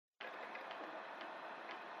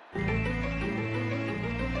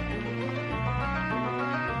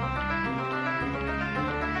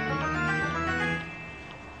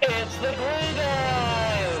It's the Glue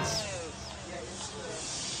Guys!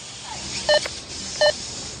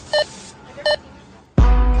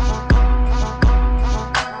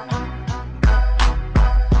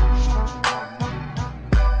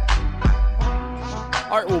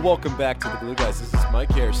 All right, well, welcome back to the Glue Guys. This is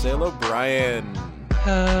Mike here. Say hello, Brian.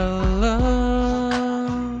 Hello.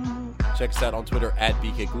 Check us out on Twitter at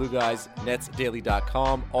BKGlueGuys,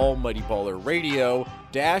 netsdaily.com, Almighty Baller Radio,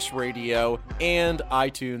 Dash Radio, and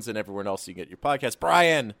iTunes, and everywhere else you get your podcast.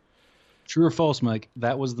 Brian. True or false, Mike?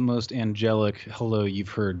 That was the most angelic hello you've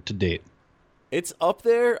heard to date. It's up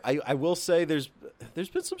there. I will say there's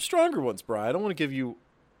been some stronger ones, Brian. I don't want to give you.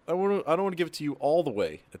 I don't want to give it to you all the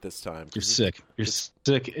way at this time. You're sick. You're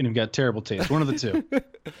sick, and you've got terrible taste. One of the two.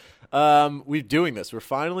 We're doing this. We're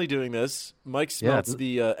finally doing this. Mike Smeltz,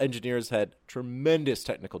 the engineers, had tremendous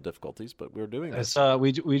technical difficulties, but we're doing this.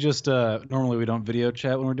 We just normally we don't video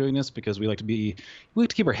chat when we're doing this because we like to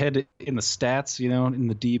keep our head in the stats, in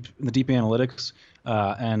the deep analytics.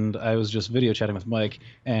 And I was just video chatting with Mike,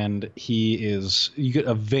 and you get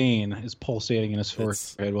a vein is pulsating in his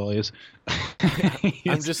forehead while he's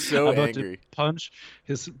I'm just so about angry. To punch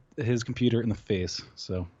his computer in the face.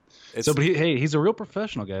 But he's a real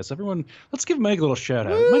professional, guys. Everyone, let's give Mike a little shout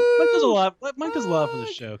out. Mike does a lot. Mike does a lot for the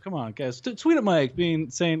show. Come on, guys, tweet at Mike,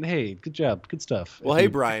 saying, "Hey, good job, good stuff." Well, hey,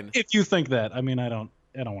 Brian. If you think that, I don't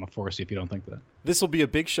want to force you if you don't think that. This will be a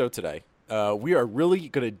big show today. We are really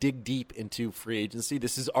going to dig deep into free agency.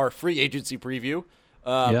 This is our free agency preview.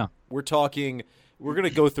 We're going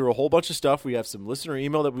to go through a whole bunch of stuff. We have some listener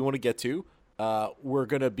email that we want to get to. We're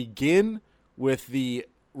going to begin with the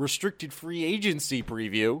restricted free agency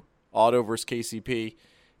preview, Otto versus KCP,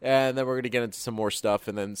 and then we're going to get into some more stuff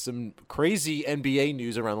and then some crazy NBA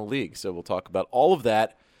news around the league. So we'll talk about all of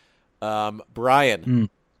that. Brian.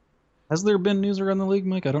 Has there been news around the league,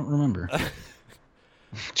 Mike? I don't remember.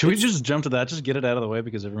 Should we just jump to that? Just get it out of the way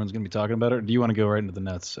because everyone's going to be talking about it? Or do you want to go right into the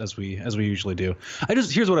Nets as we usually do?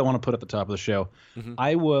 Here's what I want to put at the top of the show. Mm-hmm.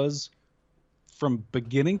 I was, from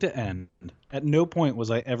beginning to end, at no point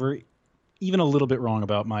was I ever even a little bit wrong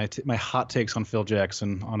about my hot takes on Phil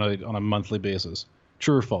Jackson on a monthly basis.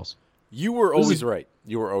 True or false? You were always right.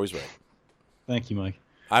 You were always right. Thank you, Mike.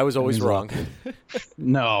 I was always wrong.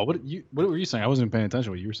 No, what were you saying? I wasn't paying attention to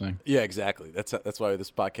what you were saying. Yeah, exactly. That's why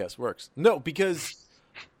this podcast works. No, because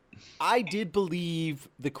I did believe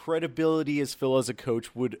the credibility as Phil as a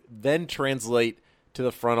coach would then translate to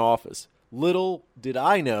the front office. Little did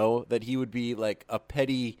I know that he would be like a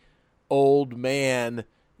petty old man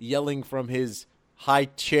yelling from his high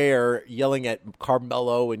chair, yelling at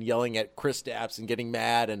Carmelo and yelling at Kristaps and getting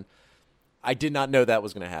mad. And I did not know that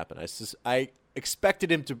was going to happen. I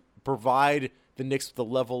expected him to provide the Knicks with a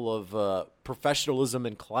level of professionalism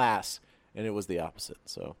and class, and it was the opposite.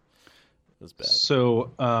 So it was bad. So,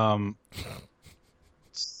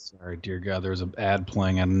 sorry, dear God, there was an ad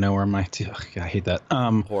playing out of nowhere. I hate that.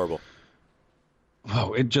 Horrible.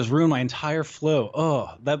 Oh, it just ruined my entire flow.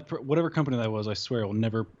 Oh, whatever company that was, I swear, I will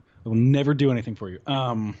never do anything for you.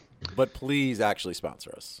 But please actually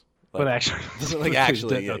sponsor us. But actually,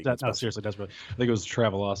 no, seriously, desperately. I think it was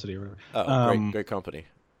Travelocity or whatever. Oh, great company.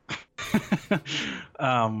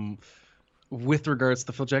 With regards to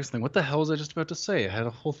the Phil Jackson thing, what the hell was I just about to say? I had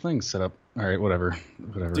a whole thing set up. All right, whatever.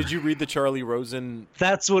 Did you read the Charlie Rosen?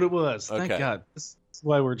 That's what it was. Okay. Thank God. This is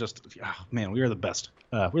why we're just. Oh, man, we are the best.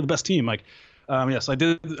 We're the best team, Mike. Yes, I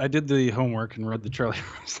did the homework and read the Charlie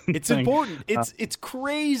Rosen It's thing. important. It's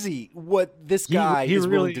crazy what this guy is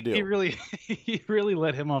willing to do. He really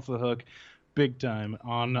let him off the hook big time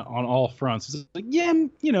on all fronts. He's like, yeah,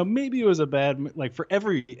 maybe it was a bad, like, for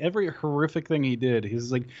every horrific thing he did,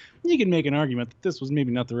 he's like, you can make an argument that this was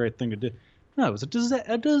maybe not the right thing to do. No, it was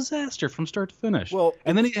a disaster from start to finish. Well,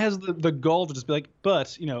 and then he has the gall to just be like,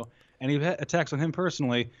 but, and he attacks on him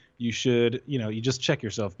personally, you should, you just check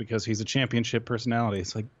yourself because he's a championship personality.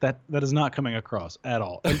 It's like that is not coming across at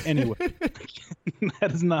all. Anyway,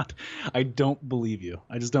 that is not. I don't believe you.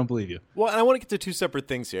 I just don't believe you. Well, and I want to get to two separate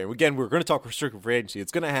things here. Again, we're going to talk restricted free agency.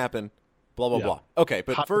 It's going to happen. Blah blah blah. Okay,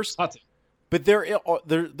 but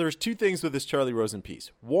there's two things with this Charlie Rosen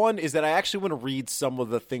piece. One is that I actually want to read some of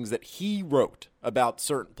the things that he wrote about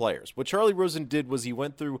certain players. What Charlie Rosen did was he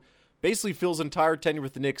went through basically Phil's entire tenure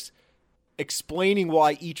with the Knicks, explaining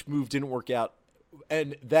why each move didn't work out,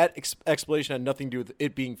 and that explanation had nothing to do with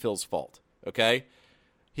it being Phil's fault, okay?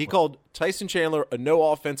 He called Tyson Chandler a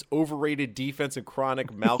no-offense, overrated defense, and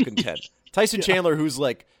chronic malcontent. Tyson Chandler, who's,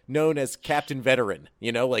 like, known as Captain Veteran,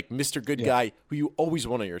 like Mr. Good Guy, who you always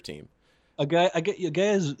want on your team. A guy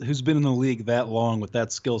who's been in the league that long with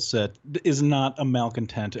that skill set is not a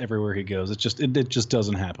malcontent everywhere he goes. It just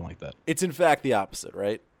doesn't happen like that. It's, in fact, the opposite,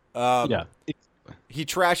 right? Yeah. He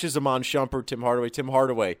trashes Amon Shumpert, Tim Hardaway. Tim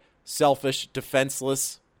Hardaway, selfish,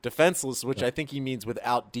 defenseless, which I think he means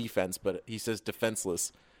without defense, but he says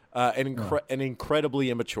defenseless, and incredibly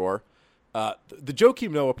immature. The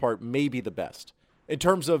Joakim Noah part may be the best in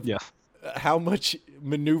terms of how much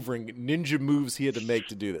maneuvering, ninja moves he had to make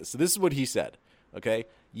to do this. So this is what he said, okay?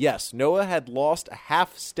 Yes, Noah had lost a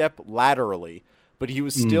half step laterally, but he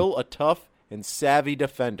was still a tough and savvy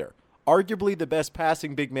defender. Arguably the best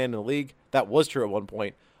passing big man in the league. That was true at one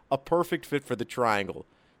point. A perfect fit for the triangle.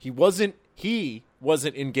 He wasn't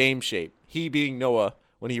in game shape, he being Noah,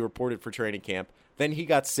 when he reported for training camp. Then he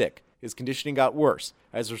got sick. His conditioning got worse.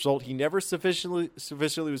 As a result, he never sufficiently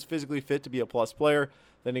was physically fit to be a plus player.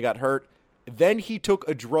 Then he got hurt. Then he took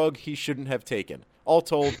a drug he shouldn't have taken. All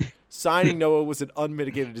told, signing Noah was an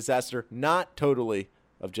unmitigated disaster, not totally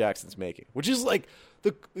of Jackson's making. Which is like,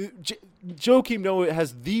 Joakim Noah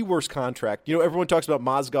has the worst contract. You know, everyone talks about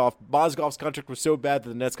Mozgov. Mozgov's contract was so bad that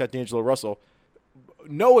the Nets got D'Angelo Russell.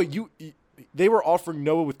 Noah, they were offering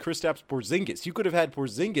Noah with Kristaps Porzingis. You could have had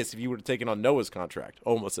Porzingis if you would have taken on Noah's contract,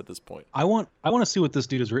 almost at this point. I want to see what this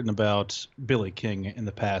dude has written about Billy King in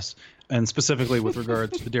the past, and specifically with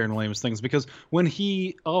regards to the Darren Williams things, because when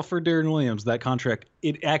he offered Darren Williams that contract,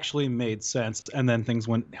 it actually made sense, and then things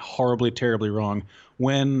went horribly, terribly wrong.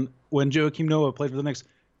 When Joakim Noah played for the Knicks,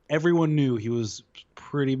 everyone knew he was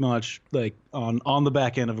pretty much like on the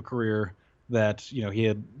back end of a career that he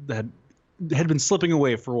had been slipping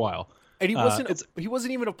away for a while. And he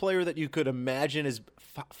wasn't even a player that you could imagine as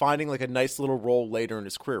finding like a nice little role later in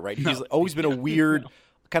his career, right? He's always been a weird,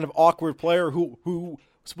 kind of awkward player who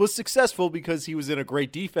was successful because he was in a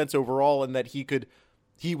great defense overall, and that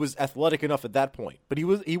he was athletic enough at that point. But he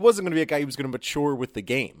wasn't going to be a guy who was going to mature with the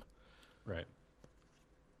game. Right.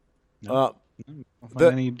 No,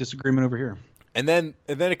 any disagreement over here. And then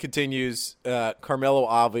it continues. Carmelo,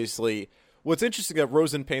 obviously. What's interesting that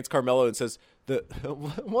Rosen paints Carmelo and says there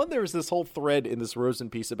was this whole thread in this Rosen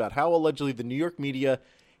piece about how allegedly the New York media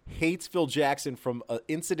hates Phil Jackson from an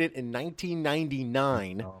incident in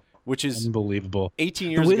 1999, which is unbelievable. 18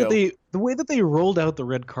 years ago. The way that they rolled out the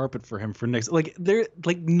red carpet for him for Knicks,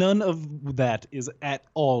 none of that is at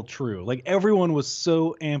all true. Like, everyone was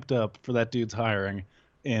so amped up for that dude's hiring,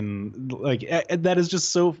 and that is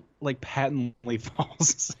just so patently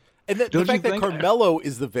false. And the fact that Carmelo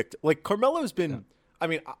is the victim, Carmelo's been,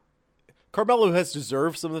 Carmelo has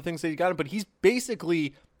deserved some of the things that he got, but he's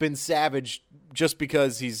basically been savage just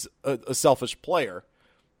because he's a selfish player.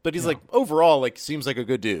 But he's overall, seems like a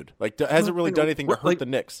good dude. Hasn't really done anything to hurt the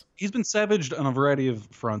Knicks. He's been savaged on a variety of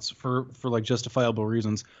fronts for justifiable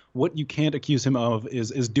reasons. What you can't accuse him of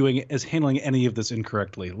is handling any of this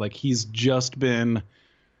incorrectly. He's just been,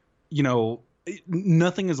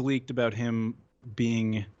 nothing is leaked about him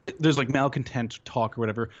being, there's malcontent talk or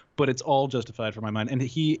whatever, but it's all justified for my mind. And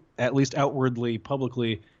he, at least outwardly,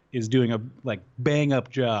 publicly, is doing a bang up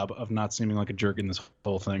job of not seeming like a jerk in this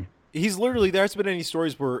whole thing. He's literally, there hasn't been any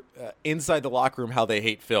stories where inside the locker room how they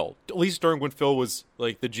hate Phil. At least during when Phil was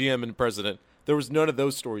the GM and president, there was none of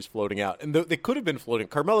those stories floating out. And they could have been floating.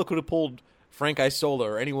 Carmelo could have pulled Frank Isola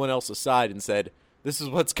or anyone else aside and said, this is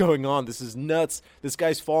what's going on. This is nuts. This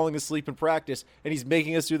guy's falling asleep in practice, and he's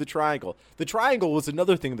making us do the triangle. The triangle was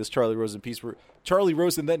another thing in this Charlie Rosen piece where Charlie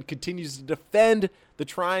Rosen then continues to defend the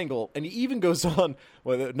triangle, and he even goes on,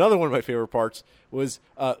 another one of my favorite parts was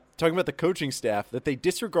talking about the coaching staff, that they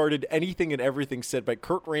disregarded anything and everything said by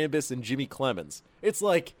Kurt Rambis and Jimmy Clemens. It's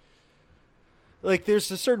there's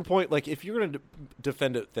a certain point, if you're going to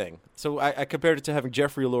defend a thing. So I compared it to having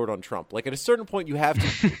Jeffrey Lord on Trump. At a certain point, you have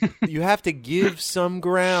to give some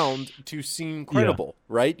ground to seem credible,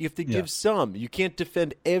 right? You have to give some. You can't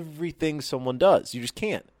defend everything someone does. You just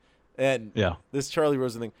can't. And this Charlie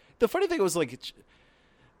Rosen thing. The funny thing was it's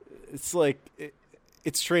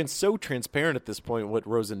so transparent at this point what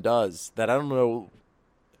Rosen does that I don't know.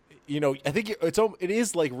 I think it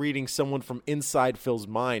is like reading someone from inside Phil's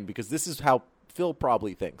mind, because this is how Phil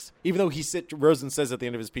probably thinks. Even though Rosen says at the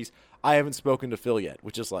end of his piece, I haven't spoken to Phil yet,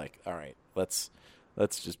 which is all right, that's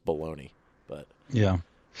just baloney. But yeah,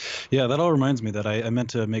 that all reminds me that I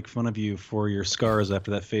meant to make fun of you for your scars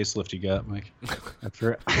after that facelift you got, Mike.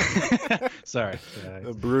 Sorry.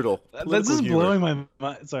 Brutal. This is blowing my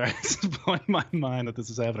mind. Sorry, this is blowing my mind that this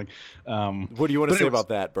is happening. What do you want to say about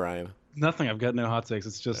that, Brian? Nothing. I've got no hot takes.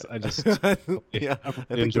 It's just I think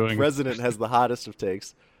the president has the hottest of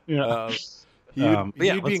takes. Yeah. You'd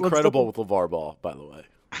be incredible with LeVar Ball, by the way.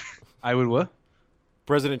 I would what?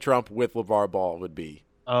 President Trump with LeVar Ball would be.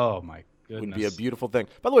 Oh my goodness. Would be a beautiful thing.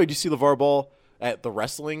 By the way, did you see LeVar Ball at the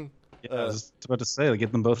wrestling? Yeah, I was about to say,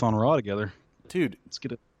 get them both on Raw together. Dude, let's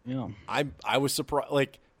get it. Yeah. I was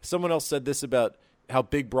surprised. someone else said this about how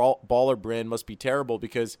Big Baller Brand must be terrible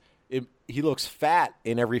because he looks fat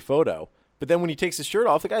in every photo. But then when he takes his shirt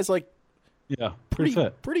off, the guy's like, yeah, pretty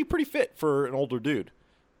fit. Pretty fit for an older dude.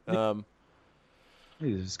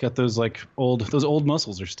 He's got those old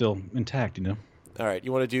muscles are still intact, you know. All right,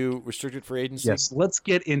 you want to do restricted free agency? Yes, let's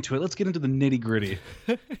get into it. Let's get into the nitty-gritty.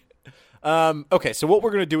 Okay, so what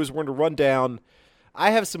we're going to do is we're going to run down.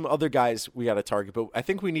 I have some other guys we got to target, but I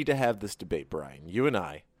think we need to have this debate, Brian. You and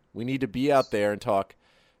I. We need to be out there and talk.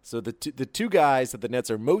 So the two guys that the Nets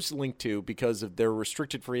are most linked to because of their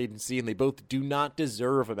restricted free agency, and they both do not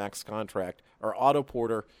deserve a max contract, are Otto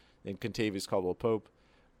Porter and Kentavious Caldwell-Pope.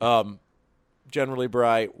 Generally,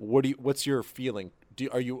 Bri, what's your feeling?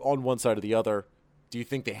 Are you on one side or the other? Do you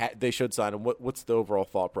think they should sign him? What's the overall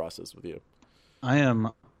thought process with you? I am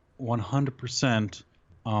 100%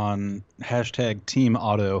 on #Team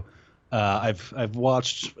Otto. I've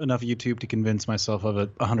watched enough YouTube to convince myself of it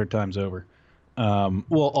 100 times over.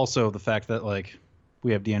 Well, also the fact that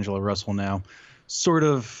we have D'Angelo Russell now, sort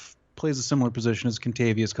of plays a similar position as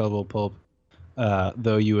Kentavious Caldwell-Pope,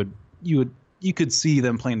 though you could see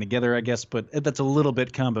them playing together, I guess, but that's a little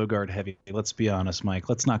bit combo guard heavy. Let's be honest, Mike.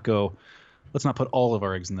 Let's not put all of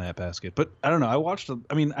our eggs in that basket. But I don't know.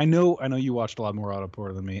 I know you watched a lot more Otto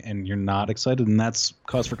Porter than me, and you're not excited, and that's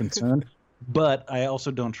cause for concern. But I also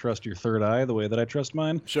don't trust your third eye the way that I trust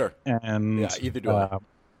mine. Sure. And yeah, either do I.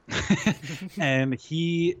 And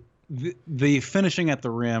the finishing at the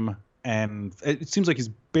rim, and it seems like he's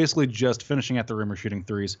basically just finishing at the rim or shooting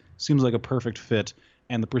threes. Seems like a perfect fit,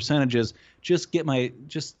 and the percentages just get me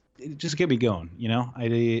going. You know,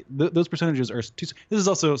 those percentages are too. This is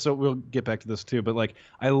also, so we'll get back to this too, but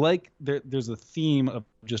I like there's a theme of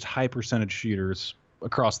just high percentage shooters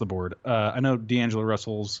across the board. I know D'Angelo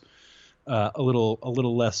Russell's a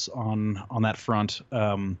little less on that front.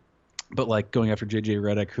 But going after JJ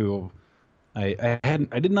Redick, who I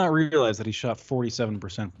did not realize that he shot 47%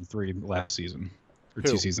 from three last season or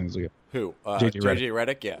 2 seasons ago. Who? JJ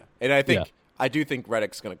Redick, yeah. And I do think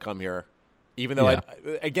Redick's going to come here, even though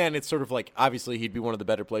again it's sort of obviously he'd be one of the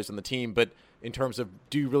better players on the team, but in terms of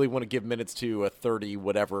do you really want to give minutes to a 30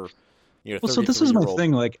 whatever, well, so this is my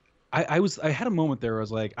thing. I had a moment there where I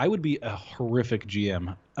was I would be a horrific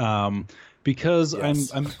GM. Because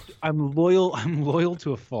yes. I'm loyal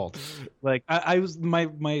to a fault. I was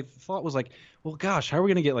my thought was well, gosh, how are we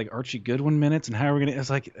gonna get Archie Goodwin minutes, and how are we gonna? It's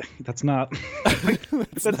that's not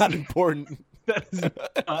that's not important. That is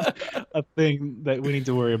not a thing that we need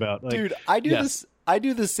to worry about. Dude, I do this. I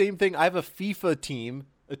do the same thing. I have a FIFA team,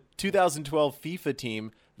 a 2012 FIFA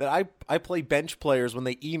team that I play bench players when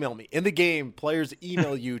they email me. In the game, players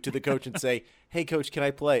email you to the coach and say, "Hey, coach, can I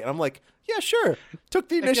play?" And I'm like, "Yeah, sure." Took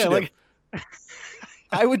the initiative.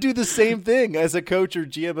 I would do the same thing as a coach or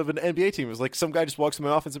GM of an NBA team. It was some guy just walks in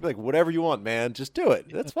my office and be like, "Whatever you want, man, just do it.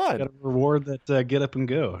 That's fine." Got to reward that get up and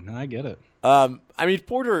go. No, I get it.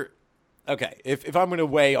 Porter. Okay, if I'm going to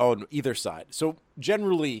weigh on either side, so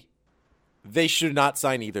generally, they should not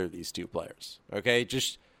sign either of these two players. Okay,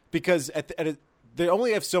 just because they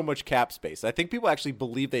only have so much cap space. I think people actually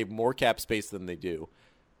believe they have more cap space than they do.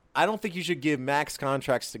 I don't think you should give max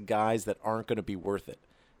contracts to guys that aren't going to be worth it.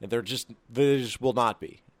 And they just will not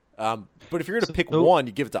be. But if you're going to pick one,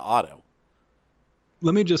 you give it to Otto.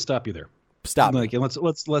 Let me just stop you there. Stop.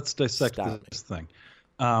 Let's dissect this thing.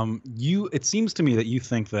 It seems to me that you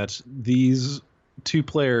think that these two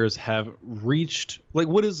players have reached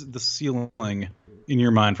what is the ceiling in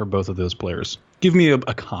your mind for both of those players? Give me a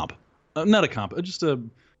comp, not a comp, just a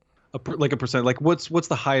percent. What's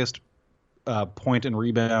the highest point and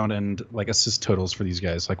rebound and assist totals for these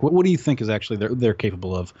guys? What do you think is actually they're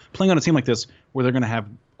capable of playing on a team like this where they're going to have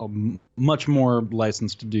a much more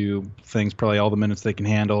license to do things, probably all the minutes they can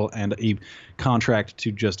handle, and a contract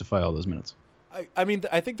to justify all those minutes? I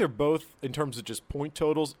think they're both, in terms of just point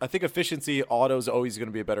totals. I think efficiency, Otto's always going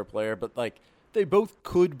to be a better player, but they both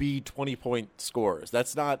could be 20-point scorers.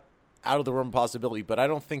 That's not out of the realm possibility, but I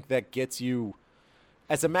don't think that gets you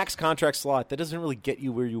as a max contract slot. That doesn't really get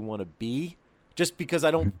you where you want to be, just because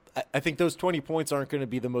I think those 20 points aren't going to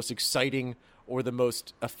be the most exciting or the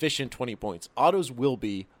most efficient 20 points. Otto's will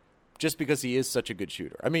be, just because he is such a good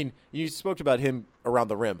shooter. You spoke about him around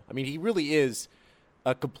the rim. He really is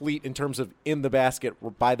a complete in terms of in the basket,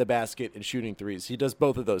 by the basket, and shooting threes. He does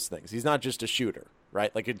both of those things. He's not just a shooter,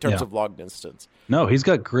 right? In terms of long distance. No, he's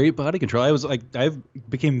got great body control. I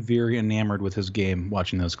became very enamored with his game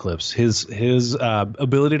watching those clips. His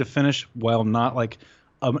ability to finish, while not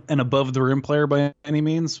an above the rim player by any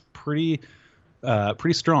means, pretty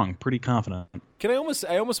strong, pretty confident. I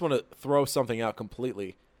almost want to throw something out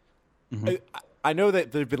completely. Mm-hmm. I know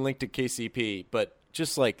that they've been linked to KCP, but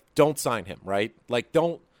just like don't sign him, right? Like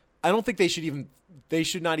I don't think they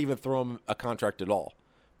should not even throw him a contract at all,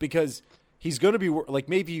 because he's going to be like,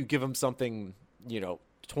 maybe you give him something,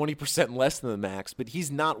 20% less than the max, but he's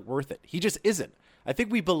not worth it. He just isn't. I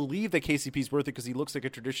think we believe that KCP's worth it because he looks like a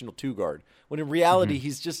traditional 2-guard, when in reality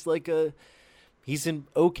he's just like he's an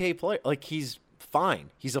okay player. Like, he's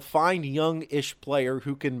fine. He's a fine young-ish player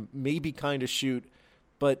who can maybe kind of shoot,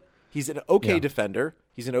 but he's an okay defender.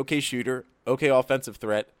 He's an okay shooter, okay offensive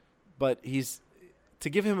threat, but to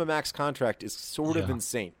give him a max contract is sort of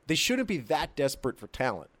insane. They shouldn't be that desperate for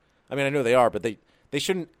talent. I mean, I know they are, but they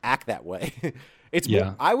shouldn't act that way.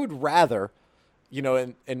 More, I would rather,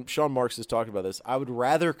 and Sean Marks has talked about this, I would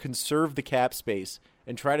rather conserve the cap space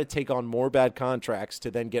and try to take on more bad contracts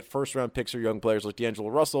to then get first-round picks or young players like D'Angelo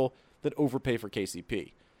Russell than overpay for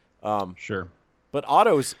KCP. Sure. But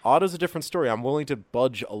Otto's a different story. I'm willing to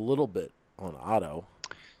budge a little bit on Otto.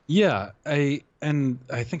 Yeah, I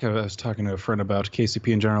think I was talking to a friend about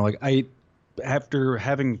KCP in general. Like, after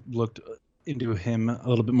having looked into him a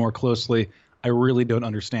little bit more closely, I really don't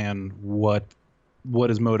understand what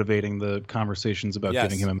is motivating the conversations about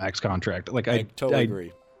giving him a max contract. Like, I totally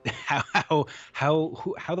agree. How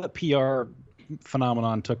that PR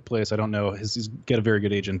phenomenon took place, I don't know. He's got a very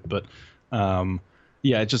good agent, but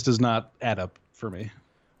it just does not add up for me.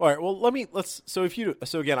 All right, well, so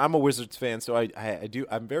again, I'm a Wizards fan, so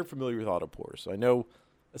I'm very familiar with Otto Porter, so I know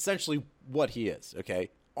essentially what he is, okay?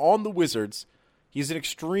 On the Wizards, he's an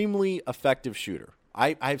extremely effective shooter.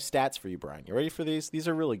 I have stats for you, Brian. You ready for these? These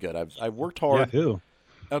are really good. I've worked hard. Yeah, who?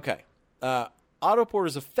 Okay. Otto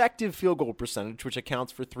Porter's effective field goal percentage, which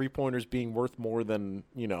accounts for 3-pointers being worth more than,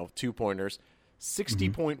 2-pointers,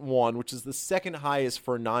 60.1, which is the second highest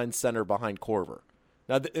for a non-center behind Korver.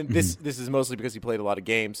 Now, this is mostly because he played a lot of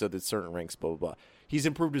games, so there's certain ranks, blah, blah, blah. He's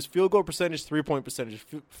improved his field goal percentage, 3-point percentage,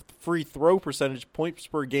 free throw percentage, points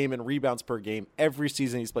per game, and rebounds per game every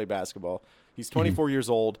season he's played basketball. He's 24 years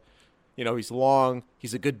old. He's long.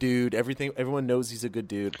 He's a good dude. Everyone knows he's a good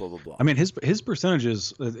dude, blah, blah, blah. I mean, his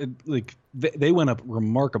percentages, they went up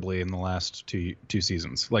remarkably in the last two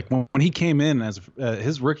seasons. Like, when he came in as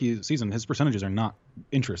his rookie season, his percentages are not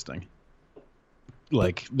interesting.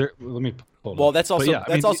 Like, let me hold on. Well, that's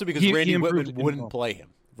also because Randy Whitman wouldn't play him.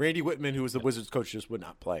 Randy Whitman, who was the Wizards coach, just would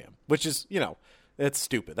not play him, which is, that's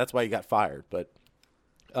stupid. That's why he got fired. But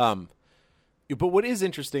what is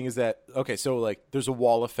interesting is that, okay, so, like, there's a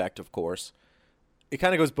wall effect, of course. It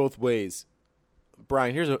kind of goes both ways.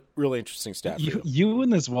 Brian, here's a really interesting stat for you. You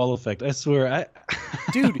and this wall effect, I swear.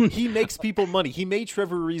 Dude, he makes people money. He made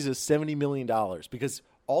Trevor Ariza $70 million because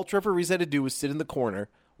all Trevor Ariza had to do was sit in the corner,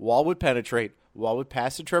 Wall would penetrate, Wall would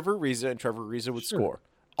pass to Trevor Ariza, and Trevor Ariza would score.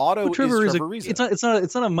 Otto is Trevor Ariza.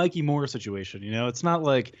 It's not a Mikey Moore situation, It's not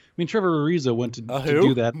like, Trevor Ariza went to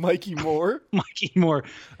do that. Mikey Moore? Mikey Moore.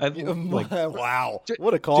 Wow.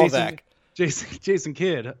 What a callback. Jason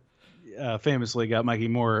Kidd famously got Mikey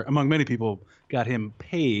Moore, among many people, got him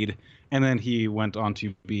paid, and then he went on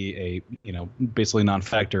to be a, basically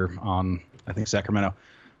non-factor on, I think, Sacramento.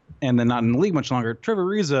 And then not in the league much longer. Trevor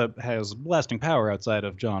Ariza has lasting power outside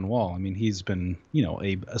of John Wall. I mean, he's been,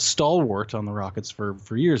 a stalwart on the Rockets for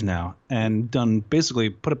years now and basically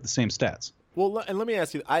put up the same stats. Well, and let me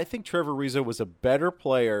ask you, I think Trevor Ariza was a better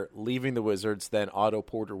player leaving the Wizards than Otto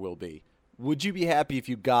Porter will be. Would you be happy if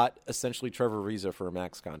you got essentially Trevor Ariza for a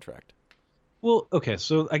max contract? Well, okay,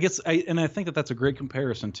 so I guess I think that's a great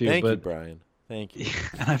comparison too. Thank you, Brian. Thank you.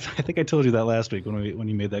 And I think I told you that last week when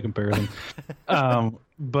you made that comparison.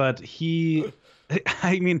 But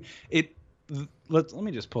let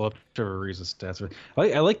me just pull up Trevor Ariza's stats.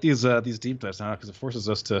 I like these deep dives now because it forces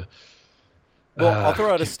us to. Well, I'll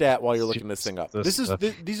throw out a stat while you're looking this thing up. These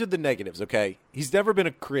are the negatives, okay? He's never been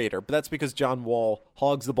a creator, but that's because John Wall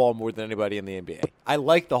hogs the ball more than anybody in the NBA. I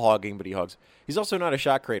like the hogging, but he hogs. He's also not a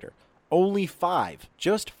shot creator. Only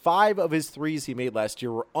just 5 of his threes he made last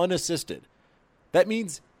year were unassisted. That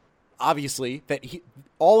means, obviously, that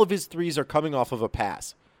all of his threes are coming off of a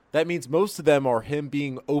pass. That means most of them are him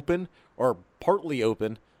being open or partly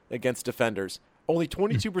open against defenders. Only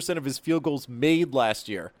 22% of his field goals made last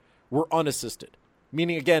year were unassisted.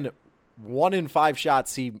 Meaning, again, 1 in 5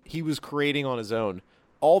 shots he was creating on his own.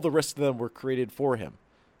 All the rest of them were created for him.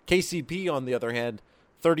 KCP, on the other hand,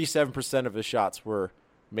 37% of his shots were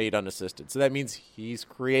made unassisted. So that means he's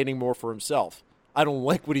creating more for himself. I don't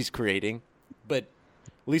like what he's creating, but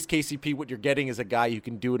at least KCP, what you're getting is a guy who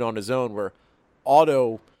can do it on his own, where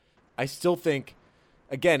Otto, I still think,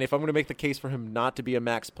 again, if I'm going to make the case for him not to be a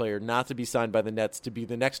max player, not to be signed by the Nets, to be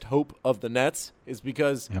the next hope of the Nets, is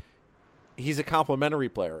because he's a complimentary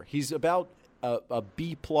player. He's about a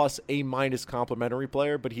B+, A- complimentary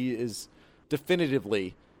player, but he is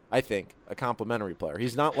definitively, I think, a complimentary player.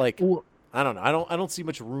 He's not like, I don't know. I don't see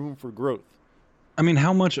much room for growth. I mean,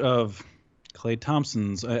 how much of Klay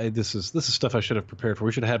Thompson's this is stuff I should have prepared for.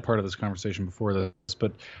 We should have had part of this conversation before this,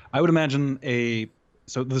 but I would imagine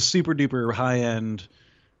so the super duper high end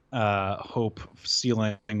hope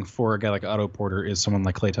ceiling for a guy like Otto Porter is someone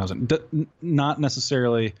like Klay Thompson, not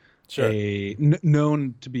necessarily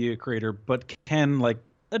known to be a creator, but can like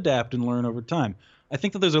adapt and learn over time. I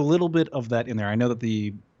think that there's a little bit of that in there. I know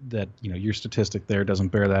that your statistic there doesn't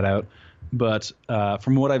bear that out, but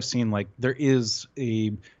from what I've seen, like there is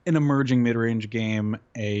an emerging mid-range game,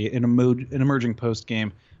 an emerging post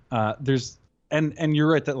game. And you're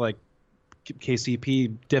right that like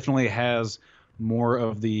KCP definitely has more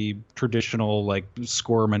of the traditional like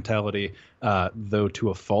scorer mentality, though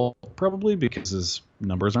to a fault probably because his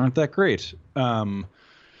numbers aren't that great.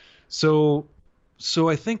 So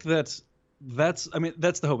I think that's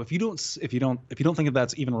the hope. If you don't think that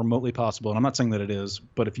that's even remotely possible, and I'm not saying that it is,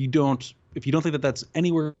 but if you don't think that that's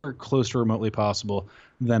anywhere close to remotely possible,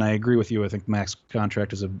 then I agree with you. I think max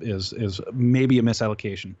contract is maybe a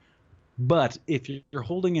misallocation. But if you're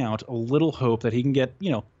holding out a little hope that he can get,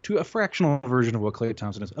 to a fractional version of what Klay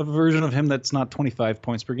Thompson is, a version of him that's not 25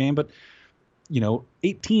 points per game, but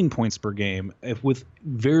 18 points per game with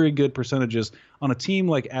very good percentages on a team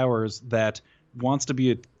like ours that wants to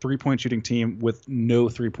be a 3-point shooting team with no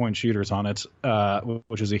 3-point shooters on it,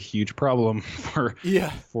 which is a huge problem for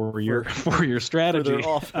your strategy.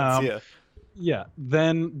 For their offense,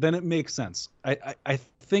 then it makes sense. I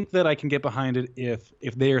think that I can get behind it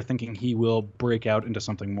if they are thinking he will break out into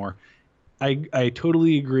something more. I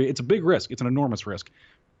totally agree. It's a big risk. It's an enormous risk.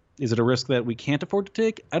 Is it a risk that we can't afford to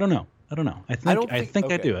take? I don't know. I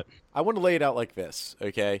think I do it. I want to lay it out like this,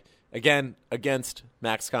 okay? Again, against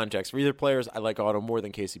max contracts for either players, I like Otto more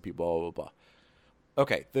than KCP, blah, blah, blah.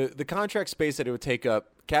 Okay, the contract space that it would take up,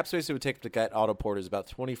 cap space it would take to get Otto Porter is about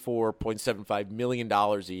 $24.75 million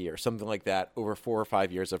a year, something like that, over 4 or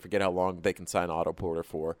 5 years. I forget how long they can sign Otto Porter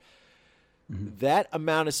for. Mm-hmm. That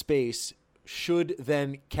amount of space should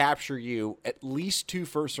then capture you at least 2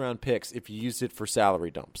 first-round picks if you use it for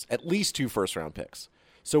salary dumps. At least 2 first-round picks.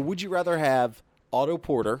 So would you rather have Otto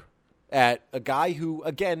Porter at a guy who,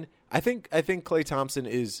 again, I think Klay Thompson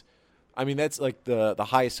is, I mean, that's like the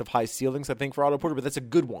highest of high ceilings, I think, for Otto Porter, but that's a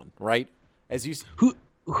good one, right? As you Who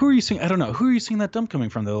are you seeing? I don't know. Who are you seeing that dump coming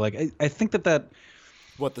from, though? Like, I think that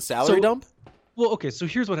what, the salary dump? Well, okay, so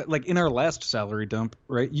here's what, like, in our last salary dump,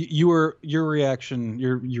 right, your reaction,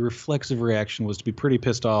 your reflexive reaction was to be pretty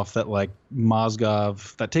pissed off that, like,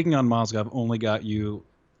 that taking on Mozgov only got you,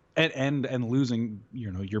 and losing,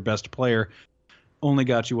 your best player only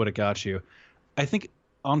got you what it got you. I think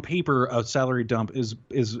on paper, a salary dump is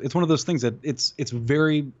it's one of those things that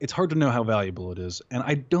it's hard to know how valuable it is, and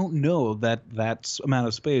I don't know that amount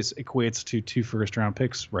of space equates to 2 first-round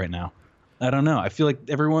picks right now. I don't know. I feel like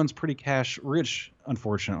everyone's pretty cash rich,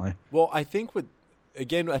 unfortunately. Well, I think what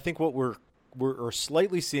we're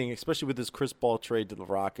slightly seeing, especially with this Chris Paul trade to the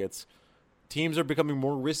Rockets, teams are becoming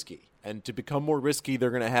more risky, and to become more risky,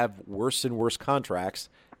 they're going to have worse and worse contracts,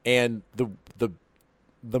 and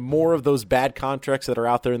the more of those bad contracts that are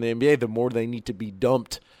out there in the NBA, the more they need to be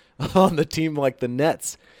dumped on the team like the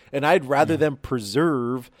Nets. And I'd rather them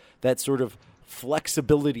preserve that sort of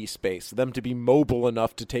flexibility space, them to be mobile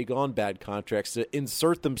enough to take on bad contracts, to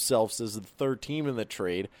insert themselves as the third team in the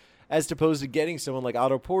trade, as opposed to getting someone like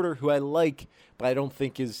Otto Porter, who I like, but I don't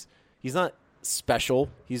think he's not special.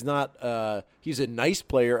 He's not. He's a nice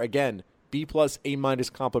player. Again, B+, A-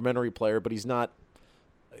 complimentary player, but he's not.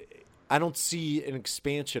 I don't see an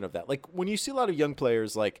expansion of that. Like, when you see a lot of young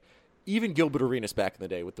players, like even Gilbert Arenas back in the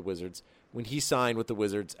day with the Wizards, when he signed with the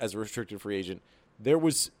Wizards as a restricted free agent, there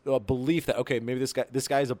was a belief that, okay, maybe this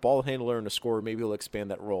guy is a ball handler and a scorer. Maybe he'll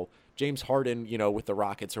expand that role. James Harden, with the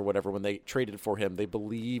Rockets or whatever, when they traded for him, they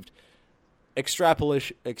believed extrapolate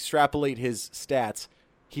his stats,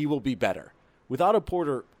 he will be better. With Otto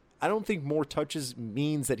Porter, I don't think more touches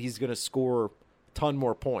means that he's going to score a ton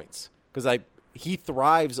more points, because he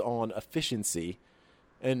thrives on efficiency,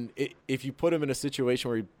 and if you put him in a situation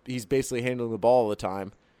where he's basically handling the ball all the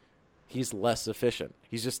time, he's less efficient.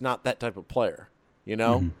 He's just not that type of player,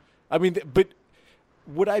 Mm-hmm. I mean, but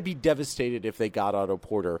would I be devastated if they got Otto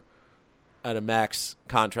Porter at a max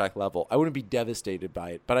contract level? I wouldn't be devastated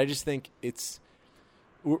by it, but I just think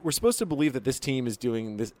we're supposed to believe that this team is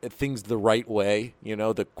doing things the right way,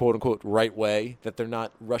 the quote-unquote right way, that they're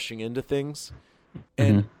not rushing into things.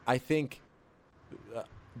 And Mm-hmm. I think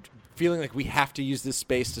feeling like we have to use this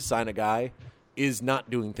space to sign a guy is not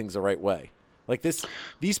doing things the right way. Like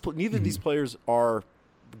neither of these players are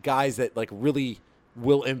guys that like really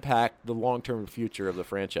will impact the long-term future of the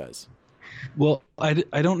franchise? Well, I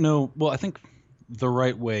don't know. Well, I think the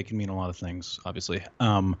right way can mean a lot of things, obviously.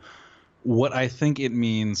 What I think it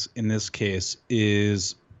means in this case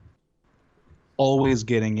is always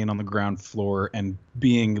getting in on the ground floor and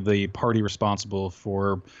being the party responsible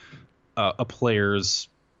for a player's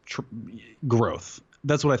growth.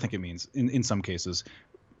 That's what I think it means in some cases.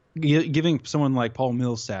 Giving someone like Paul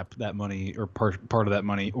Millsap that money or part of that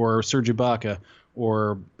money, or Serge Ibaka,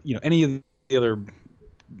 or any of the other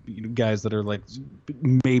guys that are like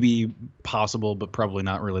maybe possible but probably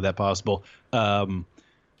not really that possible.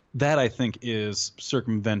 That I think is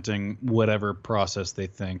circumventing whatever process they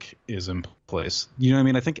think is in place. You know what I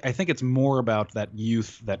mean? I think it's more about that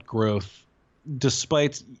youth, that growth.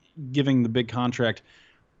 Despite giving the big contract,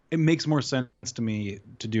 it makes more sense to me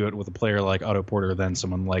to do it with a player like Otto Porter than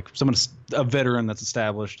a veteran that's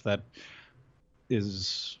established that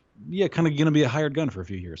is kind of going to be a hired gun for a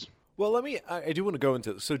few years. Well, I do want to go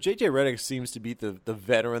into, so JJ Redick seems to be the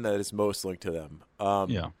veteran that is most linked to them.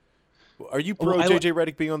 Yeah. Are you pro JJ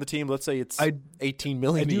Redick being on the team? Let's say it's $18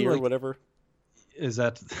 million a year or whatever. Is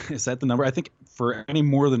that the number? I think for any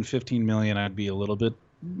more than $15 million, I'd be a little bit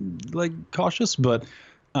cautious. But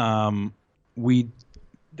I've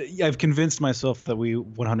convinced myself that we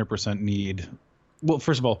 100% need. Well,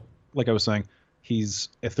 first of all, like I was saying, he's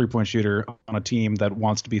a 3-point shooter on a team that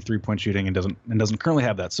wants to be 3-point shooting and doesn't currently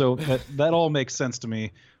have that. So that all makes sense to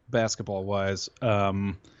me, basketball wise.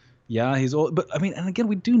 Yeah, he's old, but I mean, and again,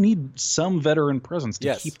 we do need some veteran presence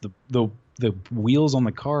to keep the wheels on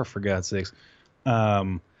the car, for God's sakes.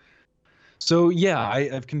 So yeah,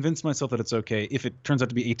 I've convinced myself that it's okay. If it turns out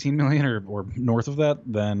to be 18 million or north of that,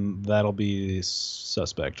 then that'll be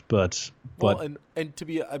suspect. But and to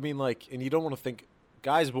be, I mean, and you don't want to think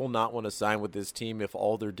guys will not want to sign with this team if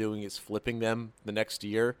all they're doing is flipping them the next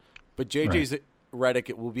year. But JJ's Redick,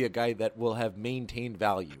 it will be a guy that will have maintained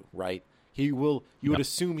value, right? You would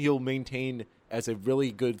assume he'll maintain as a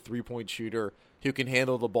really good 3-point shooter who can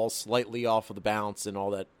handle the ball slightly off of the bounce and all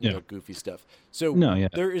that goofy stuff. So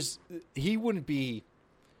he would be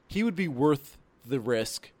worth the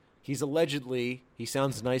risk. He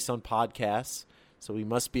sounds nice on podcasts, so he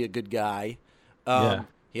must be a good guy.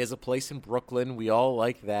 He has a place in Brooklyn. We all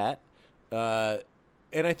like that. And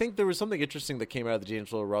I think there was something interesting that came out of the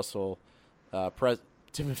D'Angelo Russell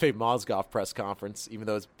Timofey Mozgov press conference, even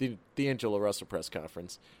though it's the D'Angelo Russell press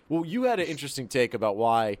conference. Well, you had an interesting take about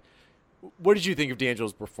why. What did you think of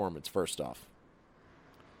D'Angelo's performance, first off?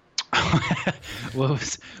 What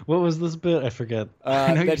was this bit? I forget.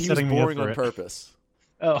 That he was boring on purpose.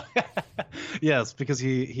 Oh, yes, because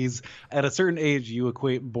he's at a certain age, you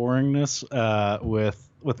equate boringness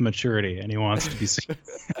with maturity, and he wants to be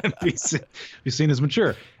seen as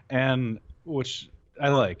mature, and which I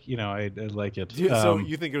like. I like it. So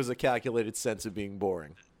you think it was a calculated sense of being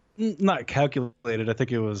boring? Not calculated. I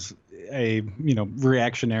think it was a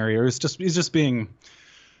reactionary, or he's just being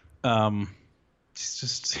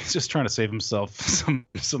he's just trying to save himself some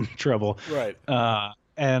trouble, right?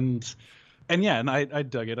 And I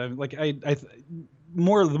dug it. I'm like the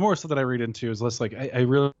more stuff that I read into is less like I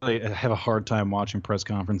really have a hard time watching press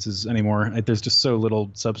conferences anymore. There's just so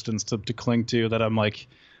little substance to cling to that I'm like,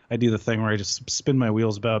 I do the thing where I just spin my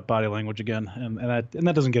wheels about body language again, and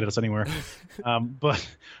that doesn't get us anywhere. But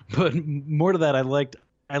more to that, I liked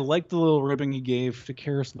the little ribbing he gave to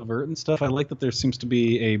Karis LeVert and stuff. I like that there seems to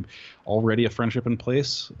be already a friendship in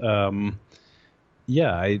place. I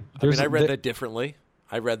read that differently.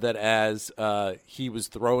 I read that as he was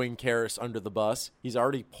throwing Karis under the bus. He's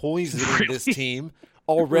already poisoning this team.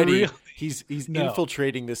 Already, really? He's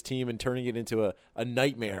infiltrating this team and turning it into a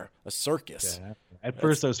nightmare, a circus. Yeah. At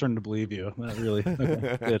first, I was starting to believe you. Not really.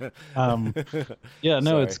 Okay, good.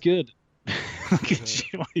 It's good. Look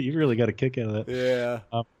at you. You really got a kick out of that.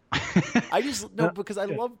 Yeah. I just because I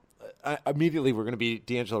love. Immediately, we're going to be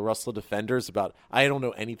D'Angelo Russell defenders about. I don't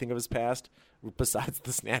know anything of his past besides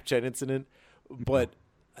the Snapchat incident, but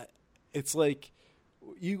it's like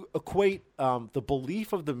you equate the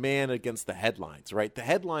belief of the man against the headlines, right? The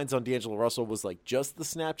headlines on D'Angelo Russell was like just the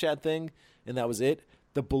Snapchat thing, and that was it.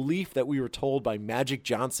 The belief that we were told by Magic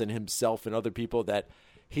Johnson himself and other people that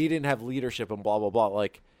he didn't have leadership and blah, blah, blah.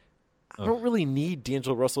 Like, I don't really need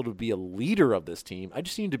D'Angelo Russell to be a leader of this team. I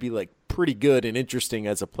just need him to be, like, pretty good and interesting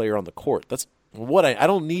as a player on the court. That's what I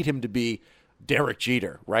don't need him to be Derek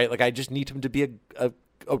Jeter, right? Like, I just need him to be a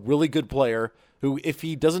really good player who, if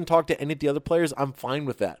he doesn't talk to any of the other players, I'm fine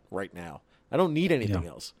with that right now. I don't need anything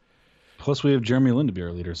else. Plus, we have Jeremy Lin to be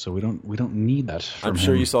our leader, so we don't need that. I'm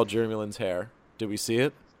sure you saw Jeremy Lin's hair. Did we see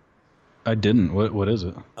it? I didn't. What is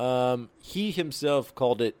it? He himself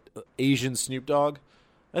called it Asian Snoop Dogg.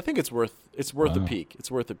 I think it's worth a Wow. peek. It's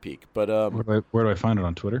worth a peek. But Where do I find it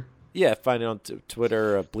on Twitter? yeah, find it on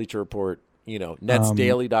Twitter, Bleacher Report, Um,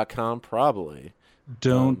 netsdaily.com probably.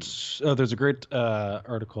 There's a great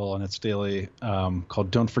article on It's Daily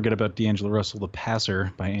called "Don't Forget About D'Angelo Russell, the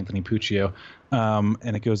Passer" by Anthony Puccio,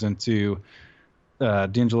 and it goes into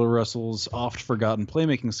D'Angelo Russell's oft forgotten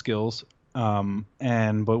playmaking skills.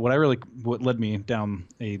 But what led me down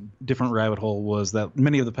a different rabbit hole was that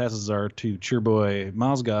many of the passes are to Cheerboy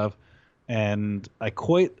Mozgov, and I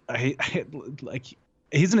like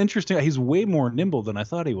he's way more nimble than I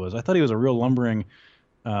thought he was. I thought he was a real lumbering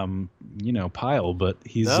pile, but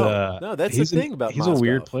No, that's the thing about he's Mozgov. a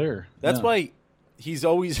weird player. That's Yeah. why he's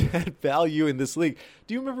always had value in this league.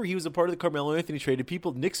 Do you remember he was a part of the Carmelo Anthony trade?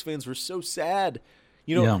 And Knicks fans were so sad.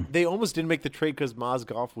 Yeah. They almost didn't make the trade because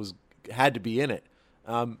Mozgov had to be in it.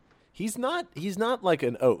 He's not like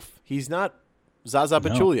an oaf. He's not Zaza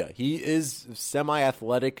Pachulia. He is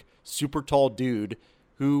semi-athletic, super tall dude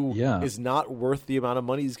who is not worth the amount of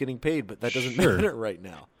money he's getting paid, but that doesn't matter right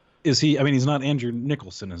now. Is he? I mean, he's not Andrew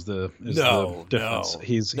Nicholson. Is the difference?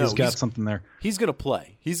 He's got something there. He's gonna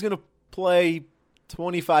play. He's gonna play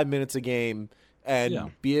 25 minutes a game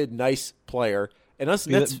and be a nice player. And us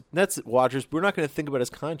Nets watchers, we're not going to think about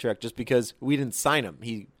his contract just because we didn't sign him.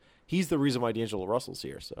 He's the reason why D'Angelo Russell's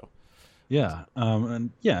here. So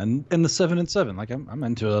and the 7-7. Like I'm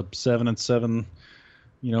into a 7-7,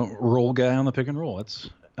 role guy on the pick and roll.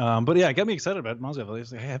 But yeah, it got me excited about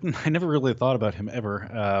Mozgov. I never really thought about him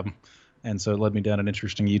ever, and so it led me down an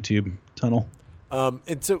interesting YouTube tunnel.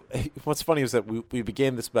 And so what's funny is that we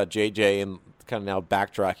began this about JJ and kind of now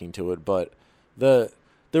backtracking to it, but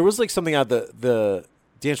there was like something out of the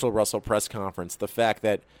D'Angelo Russell press conference, the fact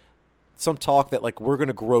that some talk that like we're going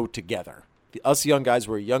to grow together. Us young guys,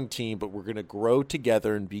 we're a young team, but we're going to grow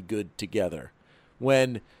together and be good together.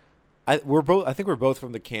 When I think we're both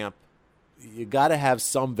from the camp. You got to have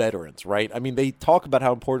some veterans, right? I mean, they talk about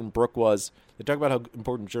how important Brooke was. They talk about how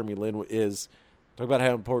important Jeremy Lin is. Talk about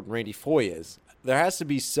how important Randy Foye is. There has to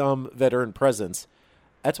be some veteran presence.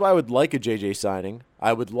 That's why I would like a JJ signing.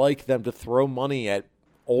 I would like them to throw money at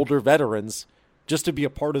older veterans just to be a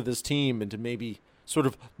part of this team and to maybe sort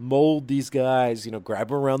of mold these guys, grab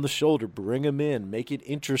them around the shoulder, bring them in, make it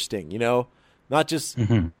interesting, not just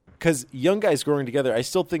because young guys growing together. I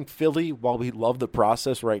still think Philly, while we love the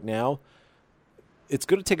process right now, it's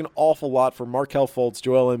going to take an awful lot for Markelle Fultz,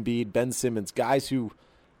 Joel Embiid, Ben Simmons, guys who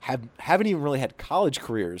haven't even really had college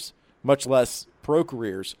careers, much less pro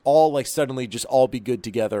careers, all like suddenly just all be good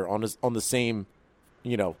together on the same,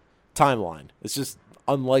 timeline. It's just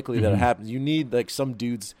unlikely that it happens. You need like some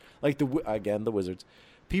dudes like the Wizards.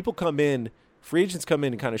 People come in, free agents come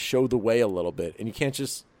in and kind of show the way a little bit, and you can't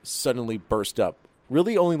just suddenly burst up.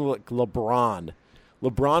 Really, only like LeBron.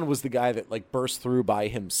 LeBron was the guy that like burst through by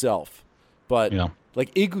himself, but. Yeah.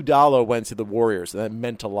 Like Iguodala went to the Warriors, and that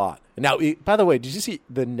meant a lot. And now, by the way, did you see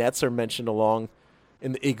the Nets are mentioned along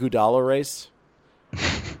in the Iguodala race?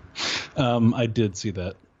 I did see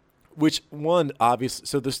that. Which one, obviously?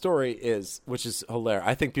 So the story is, which is hilarious.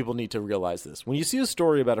 I think people need to realize this. When you see a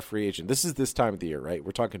story about a free agent, this is this time of the year, right?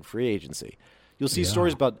 We're talking free agency. You'll see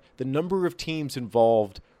stories about the number of teams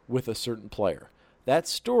involved with a certain player. That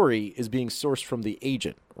story is being sourced from the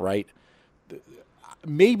agent, right?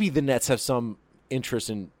 Maybe the Nets have some interest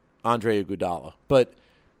in Andre Iguodala, but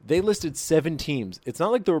they listed 7 teams. It's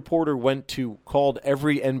not like the reporter called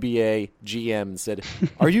every NBA GM and said,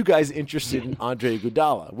 "Are you guys interested in Andre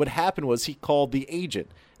Iguodala?" What happened was he called the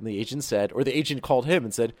agent, and the agent said, or the agent called him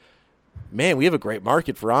and said, "Man, we have a great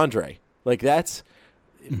market for Andre." Like that's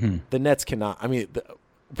the Nets cannot. I mean,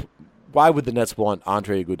 why would the Nets want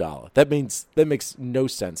Andre Iguodala? That makes no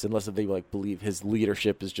sense unless they like believe his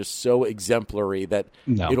leadership is just so exemplary that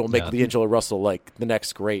it'll make D'Angelo Russell like the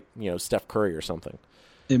next great, Steph Curry or something.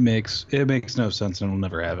 It makes no sense and we'll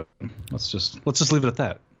never have it. Let's just leave it at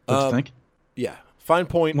that. Don't you think? Yeah. Fine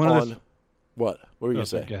point on what? What were you going to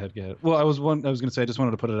say? Go ahead. Well, I was going to say I just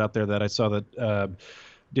wanted to put it out there that I saw that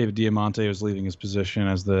David Diamante was leaving his position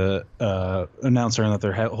as the announcer and that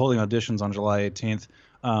they're holding auditions on July 18th.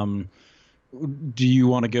 Do you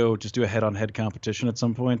want to go just do a head-on-head competition at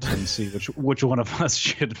some point and see which one of us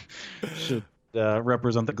should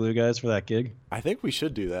represent the glue guys for that gig? I think we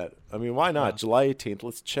should do that. I mean, why not? July 18th.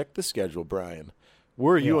 Let's check the schedule, Brian.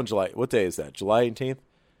 Where are you on July? What day is that? July 18th?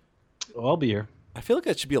 Well, I'll be here. I feel like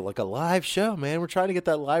that should be like a live show, man. We're trying to get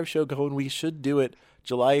that live show going. We should do it.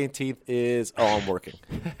 July 18th is – I'm working.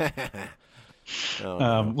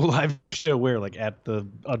 Live show where, like, at the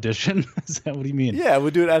audition? Is that what you mean? Yeah,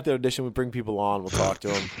 we'll do it at the audition. We'll bring people on. We'll talk to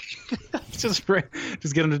them. just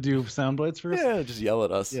get them to do sound bites first. Yeah, just yell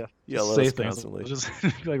at us. Yeah, yell at us things. constantly. Just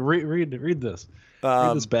like read this. Read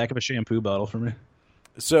this back of a shampoo bottle for me.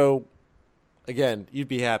 So, again, you'd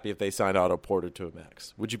be happy if they signed Otto Porter to a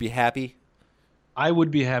max. Would you be happy? I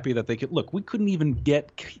would be happy that they could. Look, we couldn't even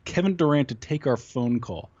get Kevin Durant to take our phone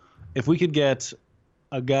call. If we could get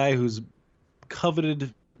a guy who's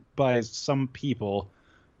coveted by some people,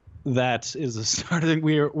 that is a start. I think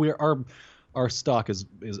our stock is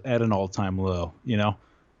at an all-time low,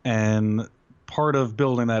 and part of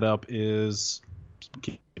building that up is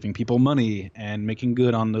giving people money and making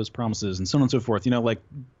good on those promises and so on and so forth. I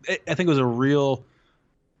think it was a real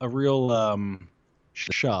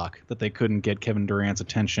shock that they couldn't get Kevin Durant's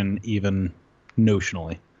attention even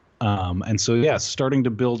notionally. And so, yeah, starting to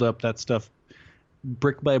build up that stuff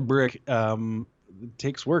brick by brick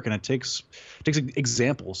takes work, and it takes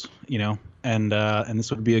examples, and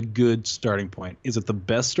this would be a good starting point. Is it the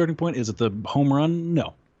best starting point? Is it the home run?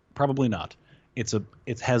 No, probably not.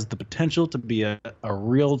 It has the potential to be a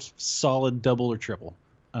real solid double or triple,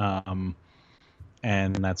 and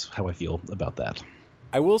that's how I feel about that.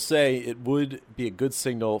 I will say it would be a good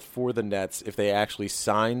signal for the Nets if they actually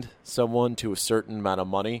signed someone to a certain amount of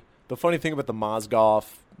money. The funny thing about the Mozgov,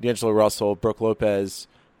 D'Angelo Russell, Brook Lopez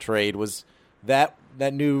trade was that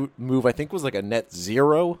new move, I think, was like a net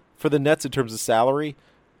zero for the Nets in terms of salary.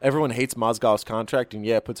 Everyone hates Mozgov's contract, and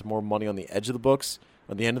it puts more money on the edge of the books,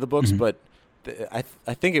 on the end of the books, but I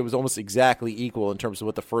think it was almost exactly equal in terms of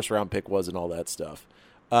what the first-round pick was and all that stuff.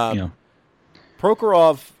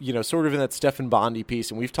 Prokhorov, sort of in that Stephen Bondy piece,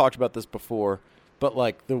 and we've talked about this before, but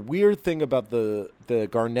like the weird thing about the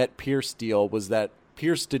Garnett-Pierce deal was that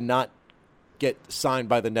Pierce did not get signed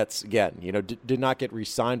by the Nets again, did not get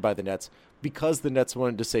re-signed by the Nets because the Nets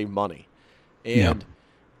wanted to save money. And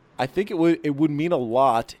I think it would mean a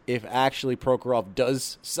lot if actually Prokhorov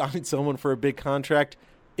does sign someone for a big contract.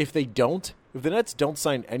 If the Nets don't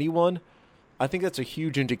sign anyone, I think that's a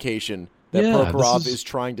huge indication that Prokhorov is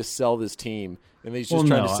trying to sell this team and he's just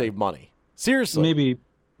trying to save money. Seriously.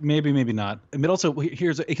 Maybe not. I mean, also,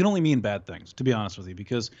 it can only mean bad things, to be honest with you,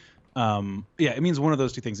 because it means one of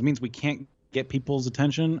those two things. It means we can't get people's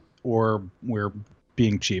attention, or we're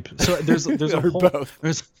being cheap. So there's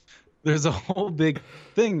a whole big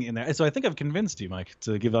thing in there. So I think I've convinced you, Mike,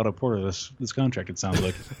 to give Otto Porter this contract. It sounds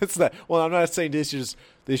like it's that. Well, I'm not saying they should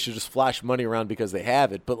just flash money around because they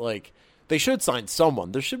have it, but like they should sign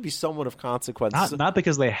someone. There should be someone of consequence. Not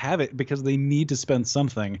because they have it, because they need to spend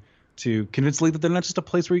something to convince the league that they're not just a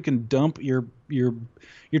place where you can dump your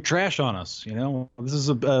trash on us. This is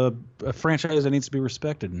a franchise that needs to be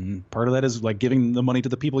respected, and part of that is like giving the money to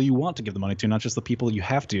the people you want to give the money to, not just the people you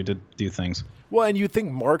have to do things. Well, and you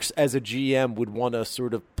think Marks as a GM would want to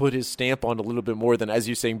sort of put his stamp on a little bit more than, as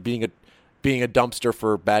you're saying, being a dumpster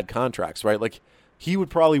for bad contracts, right? Like he would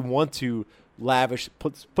probably want to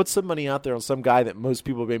put some money out there on some guy that most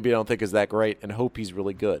people maybe don't think is that great and hope he's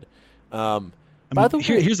really good. By the way,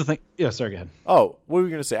 here's the thing. Yeah, sorry, go ahead. Oh, what were we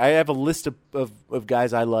going to say? I have a list of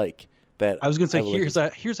guys I like that. I was going to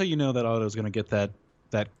say, here's how you know that Otto's going to get that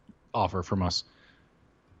offer from us.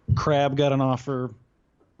 Crab got an offer.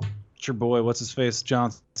 It's your boy, what's his face,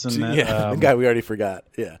 Johnson. The guy we already forgot.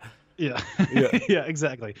 Yeah. Yeah, yeah,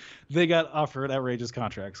 exactly. They got offered outrageous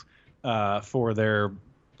contracts for their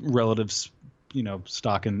relatives,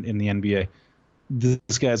 stock in the NBA.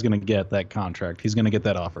 This guy's going to get that contract. He's going to get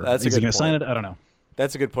that offer. Is he going to sign it? I don't know.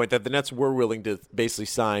 That's a good point. That the Nets were willing to basically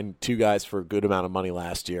sign two guys for a good amount of money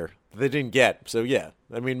last year. They didn't get. So yeah,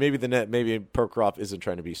 I mean, maybe Prokhorov isn't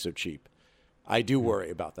trying to be so cheap. I do worry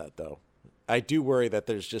about that, though. I do worry that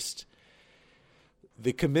there's just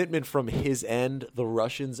the commitment from his end, the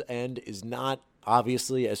Russians' end, is not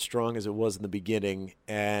obviously as strong as it was in the beginning.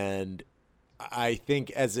 And I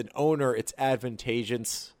think as an owner, it's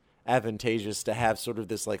advantageous to have sort of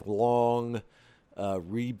this like long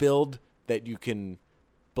rebuild that you can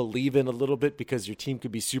believe in a little bit, because your team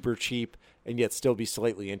could be super cheap and yet still be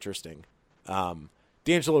slightly interesting.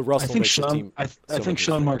 D'Angelo Russell makes the team. I think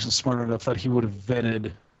Sean Marks is smart enough that he would have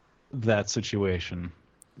vetted that situation.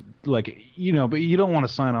 Like, but you don't want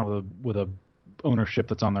to sign on with a ownership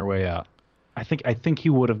that's on their way out. I think he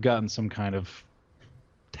would have gotten some kind of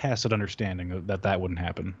tacit understanding that wouldn't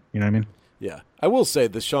happen. You know what I mean? Yeah. I will say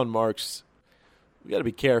the Sean Marks, we got to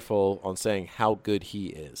be careful on saying how good he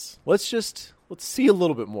is. Let's see a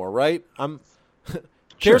little bit more, right?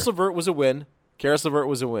 Karis LeVert was a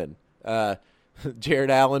win. Jared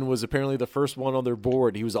Allen was apparently the first one on their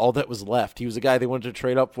board. He was all that was left. He was the guy they wanted to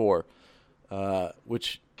trade up for.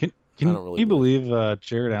 Which can Can don't really you believe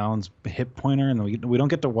Jared Allen's hip pointer, and we don't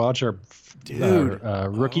get to watch our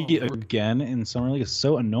rookie again in summer league? Is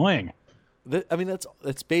so annoying. I mean, that's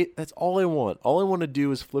all I want. All I want to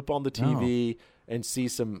do is flip on the TV and see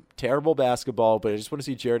some terrible basketball, but I just want to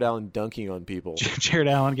see Jared Allen dunking on people. Jared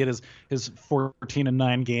Allen get his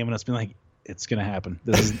 14-9 game, and it's been like, it's gonna happen.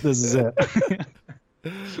 This is it.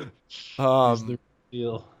 This is the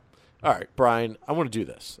deal. All right, Brian, I want to do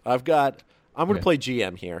this. I'm going to play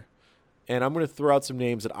GM here, and I'm going to throw out some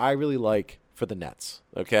names that I really like for the Nets,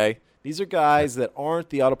 okay? These are guys that aren't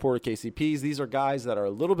the Otto Porter KCPs. These are guys that are a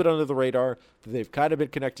little bit under the radar, that they've kind of been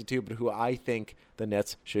connected to, but who I think the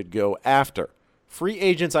Nets should go after. Free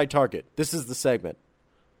agents I target. This is the segment.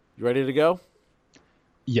 You ready to go?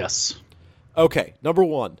 Yes. Okay, number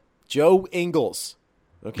 1, Joe Ingles.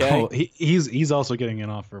 Okay? Oh, he's also getting an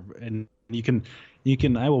offer, and you can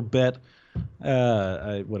I will bet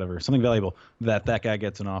whatever, something valuable that guy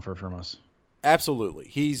gets an offer from us. Absolutely.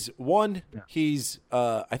 He's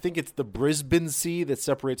I think it's the Brisbane Sea that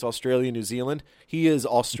separates Australia and New Zealand. He is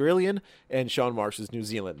Australian and Sean Marks is New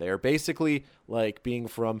Zealand. They are basically like being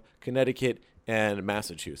from Connecticut and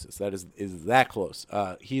Massachusetts. That is that close.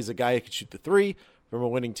 He's a guy who can shoot the three from a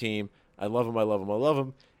winning team. I love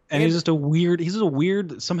him. And he's just a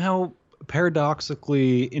weird, somehow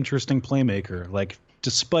paradoxically interesting playmaker. Like,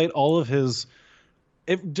 despite all of his,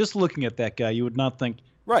 just looking at that guy, you would not think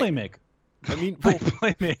playmaker. I mean,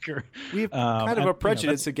 playmaker. We have kind of a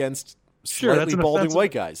prejudice against slightly balding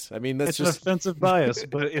white guys. I mean, that's just an offensive bias,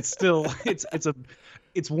 but it's still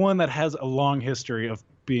it's one that has a long history of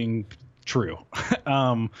being true.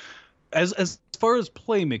 As far as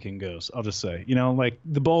playmaking goes, I'll just say, like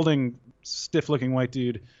the balding, stiff-looking white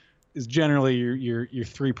dude is generally your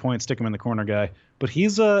 3-point stick him in the corner guy, but he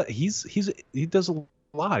does a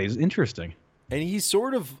lot. He's interesting, and he's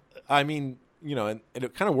sort of, I mean, and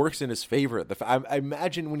it kind of works in his favor. I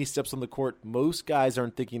imagine when he steps on the court, most guys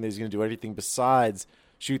aren't thinking that he's going to do anything besides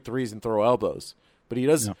shoot threes and throw elbows, but he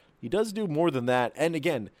does. Yeah. He does do more than that. And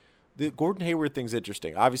again, the Gordon Hayward thing's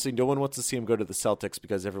interesting. Obviously, no one wants to see him go to the Celtics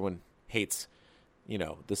because everyone hates, the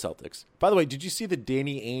Celtics. By the way, did you see the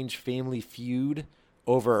Danny Ainge family feud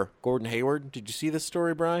over Gordon Hayward? Did you see this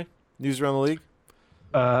story, Brian? News around the league?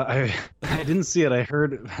 I didn't see it.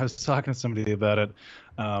 I was talking to somebody about it.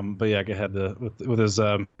 But yeah, go ahead. With his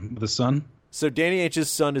son. So Danny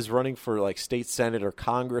Ainge's son is running for like state senate or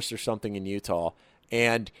Congress or something in Utah,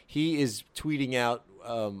 and he is tweeting out.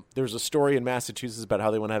 There's a story in Massachusetts about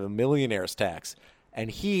how they want to have a millionaire's tax,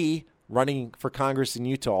 and he, running for Congress in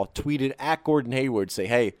Utah, tweeted at Gordon Hayward, say,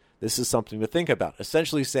 "Hey, this is something to think about."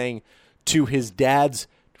 Essentially saying to his dad's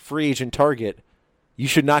free agent target, "You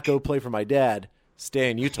should not go play for my dad.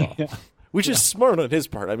 Stay in Utah," which is smart on his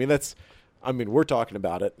part. I mean, we're talking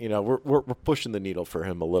about it. We're pushing the needle for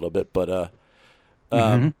him a little bit, but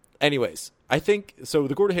anyways, I think so.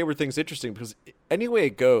 The Gordon Hayward thing is interesting because any way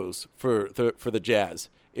it goes for the Jazz,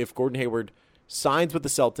 if Gordon Hayward signs with the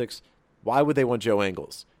Celtics, why would they want Joe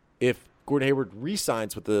Ingles? If Gordon Hayward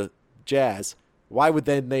re-signs with the Jazz, why would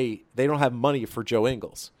then they don't have money for Joe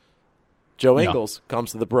Ingles? Joe Ingles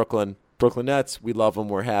comes to the Brooklyn Nets. We love him.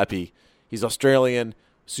 We're happy. He's Australian,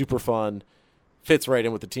 super fun, fits right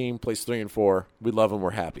in with the team, plays 3 and 4. We love him.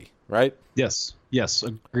 We're happy, right? Yes.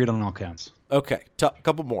 Agreed on all counts. Okay,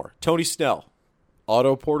 couple more. Tony Snell,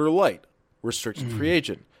 Otto Porter Light, restricted free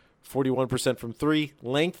agent, 41% from 3,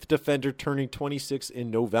 length defender turning 26 in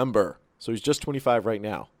November. So he's just 25 right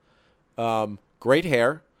now. Great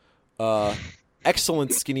hair,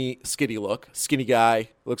 excellent skinny look. Skinny guy,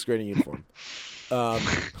 looks great in uniform.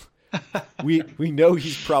 We know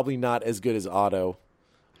he's probably not as good as Otto,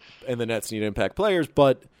 and the Nets need impact players,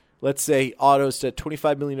 but let's say Otto's at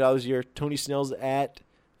 $25 million a year, Tony Snell's at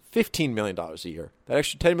 $15 million a year. That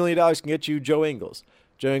extra $10 million can get you Joe Ingles.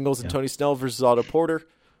 Joe Ingles and Tony Snell versus Otto Porter,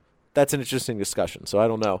 that's an interesting discussion, so I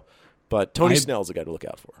don't know. But Tony Snell's a guy to look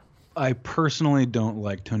out for. I personally don't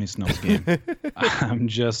like Tony Snell's game. I'm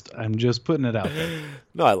just putting it out there.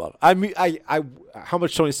 No, I love it. I mean, how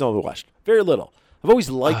much Tony Snell have we watched? Very little. I've always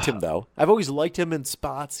liked him, though. I've always liked him in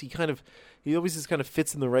spots. He always just kind of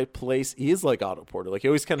fits in the right place. He is like Otto Porter. Like, he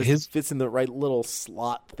always kind of fits in the right little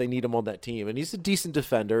slot that they need him on that team. And he's a decent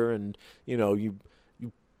defender, and, you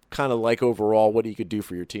kind of like overall what he could do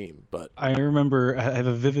for your team. But I have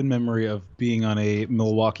a vivid memory of being on a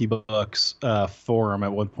Milwaukee Bucks forum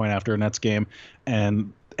at one point after a Nets game,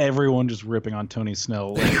 and everyone just ripping on Tony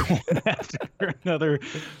Snell one after another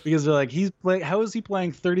because they're like, how is he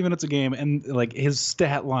playing 30 minutes a game? And like his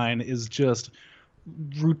stat line is just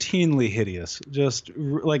routinely hideous. Just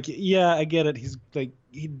like, yeah, I get it. He's like,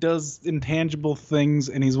 he does intangible things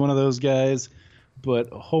and he's one of those guys, but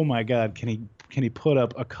oh my God, can he put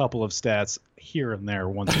up a couple of stats here and there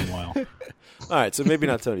once in a while? All right, so maybe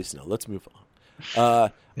not Tony Snell. Let's move on.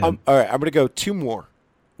 All right, I'm going to go two more.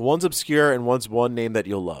 One's obscure and one's one name that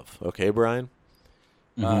you'll love. Okay, Brian?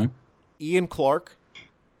 Ian Clark.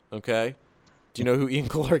 Okay. Do you know who Ian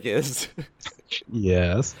Clark is?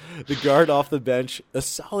 Yes. The guard off the bench, a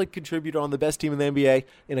solid contributor on the best team in the NBA.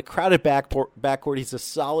 In a crowded backcourt, he's a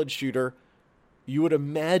solid shooter. You would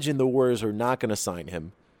imagine the Warriors are not going to sign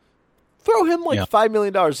him. Throw him like $5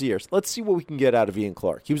 million a year. Let's see what we can get out of Ian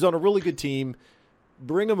Clark. He was on a really good team.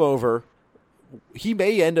 Bring him over. He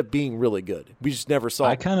may end up being really good. We just never saw.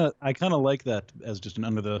 I kind of like that as just an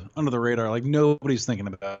under the radar. Like nobody's thinking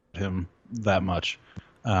about him that much,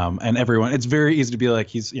 and everyone. It's very easy to be like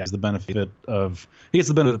he gets the benefit of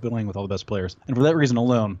playing with all the best players, and for that reason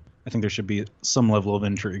alone, I think there should be some level of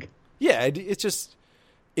intrigue. Yeah, it's just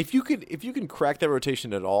if you can crack that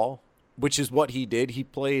rotation at all, which is what he did. He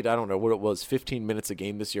played, I don't know what it was, 15 minutes a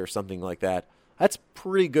game this year or something like that. That's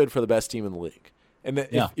pretty good for the best team in the league. And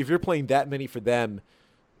if you're playing that many for them,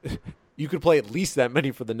 you could play at least that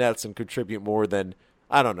many for the Nets and contribute more than,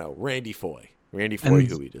 I don't know, Randy Foye, who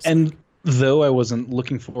we just and though I wasn't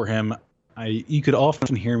looking for him, you could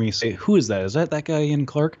often hear me say, "Who is that? Is that guy Ian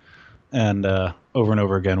Clark?" And over and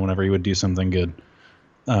over again, whenever he would do something good.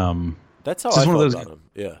 That's how I felt about him.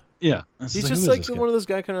 Yeah. Yeah. He's just like one of those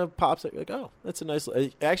guys kind of pops like, oh, that's a nice.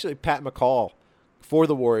 Actually, Pat McCall for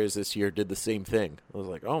the Warriors this year did the same thing. I was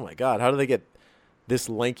like, oh my God, how do they get this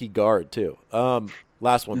lanky guard too?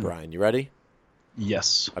 Last one, Brian. You ready?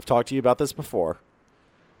 Yes. I've talked to you about this before.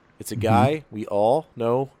 It's a guy we all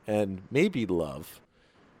know and maybe love.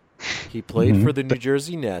 He played for the New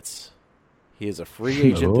Jersey Nets. He is a free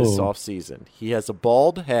agent this offseason. He has a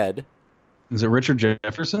bald head. Is it Richard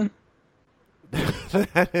Jefferson?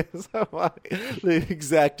 That is the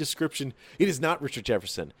exact description. It is not Richard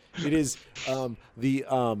Jefferson. It is the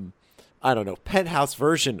I don't know, penthouse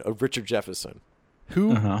version of Richard Jefferson.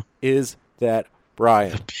 Who is that,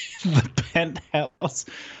 Brian? The penthouse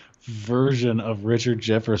version of Richard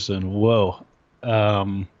Jefferson. Whoa.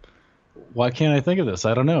 Why can't I think of this?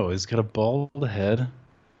 I don't know. He's got a bald head.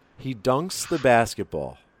 He dunks the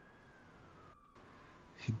basketball.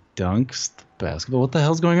 He dunks the basketball. What the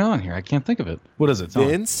hell's going on here? I can't think of it. What is it?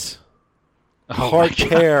 Vince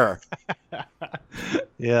Parker.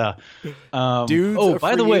 Yeah. Dude's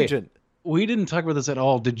by the way, agent. We didn't talk about this at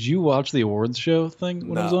all. Did you watch the awards show thing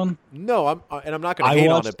when it was on? No, I'm not going to hate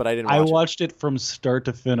on it, but I didn't watch it. I watched it from start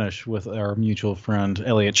to finish with our mutual friend,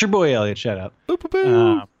 Elliot. Your boy, Elliot. Shout out. Boo, boo,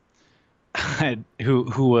 boo. Who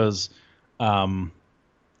was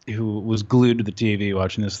glued to the TV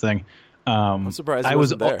watching this thing. I'm surprised he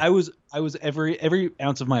wasn't there. I was every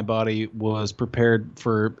ounce of my body was prepared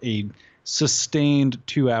for a sustained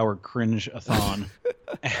 2-hour cringe-a-thon.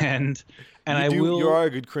 and you are a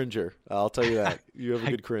good cringer. I'll tell you that. You have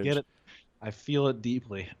a good cringe. I get it. I feel it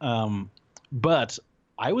deeply. But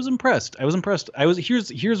I was impressed.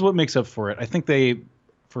 Here's what makes up for it. I think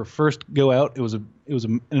for first go out, it was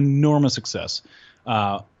an enormous success.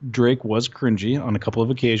 Drake was cringy on a couple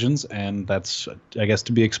of occasions, and that's, I guess,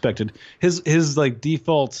 to be expected. His like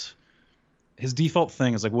default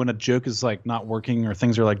thing is like when a joke is like not working or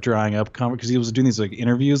things are like drying up, because he was doing these like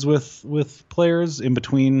interviews with players in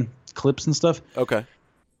between clips and stuff. Okay.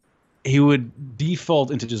 He would default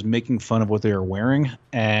into just making fun of what they were wearing,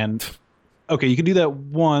 and okay, you can do that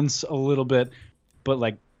once a little bit, but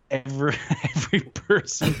like every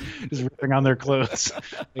person is ripping on their clothes.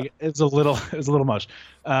 It's a little much.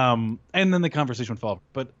 And then the conversation would fall.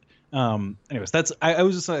 But anyways, I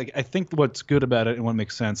was just like, I think what's good about it and what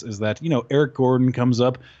makes sense is that, Eric Gordon comes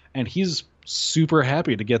up and he's super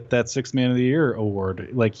happy to get that Sixth Man of the Year award.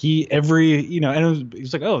 Like he's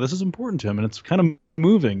like, oh, this is important to him, and it's kind of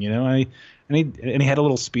moving, and he had a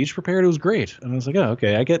little speech prepared. It was great. And I was like, oh,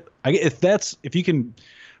 okay, I get if you can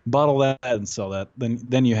bottle that and sell that,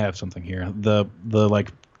 then you have something here. The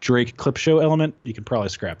like Drake clip show element, you could probably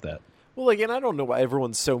scrap that. Well, again, I don't know why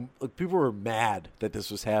everyone's so people were mad that this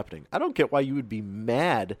was happening. I don't get why you would be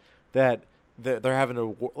mad that they're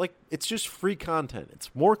having it's just free content. It's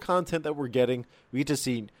more content that we're getting. We get to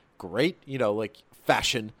see great, like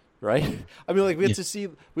fashion, right? I mean, like we have to see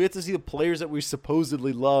the players that we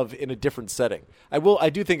supposedly love in a different setting. I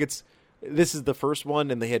do think this is the first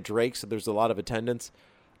one, and they had Drake, so there's a lot of attendance.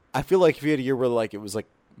 I feel like if you had a year where it was like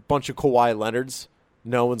a bunch of Kawhi Leonards,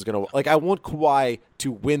 no one's gonna I want Kawhi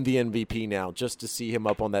to win the MVP now just to see him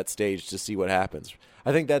up on that stage to see what happens.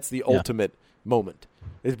 I think that's the ultimate moment.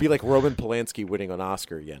 It'd be like Roman Polanski winning an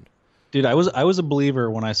Oscar again. Dude, I was a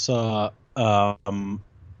believer when I saw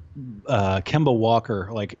Kemba Walker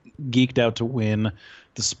like geeked out to win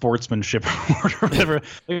the sportsmanship award or whatever.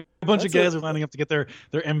 Like, a bunch of guys are lining up to get their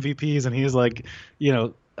MVPs, and he's like,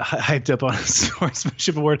 hyped up on a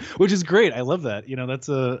sportsmanship award, which is great. I love that.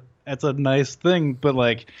 That's a nice thing.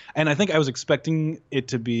 But and I think I was expecting it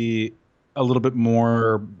to be a little bit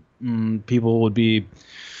more. People would be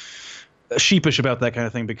sheepish about that kind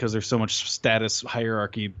of thing because there's so much status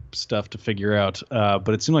hierarchy stuff to figure out. But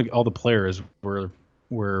it seemed like all the players were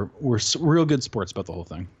real good sports about the whole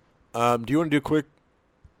thing. Do you want to do a quick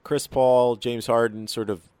Chris Paul, James Harden sort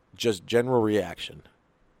of just general reaction?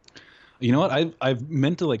 You know what? I've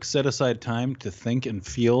meant to set aside time to think and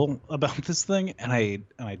feel about this thing, and I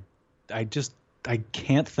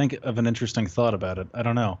can't think of an interesting thought about it. I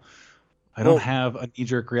don't know. I don't have a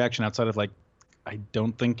knee-jerk reaction outside of I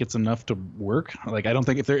don't think it's enough to work. I don't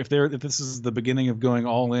think if this is the beginning of going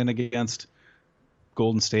all in against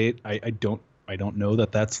Golden State, I don't know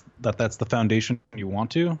that's the foundation you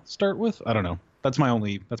want to start with. I don't know. That's my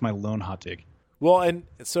lone hot take. Well, and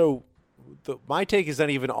so my take is not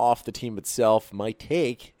even off the team itself. My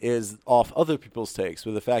take is off other people's takes,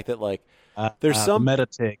 with the fact that there's some meta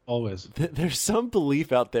take always. There's some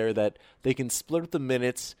belief out there that they can split up the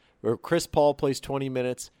minutes, where Chris Paul plays 20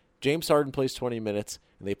 minutes, James Harden plays 20 minutes,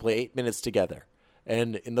 and they play 8 minutes together.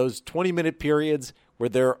 And in those 20-minute periods where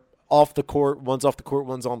they're off the court, one's off the court,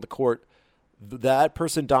 one's on the court, that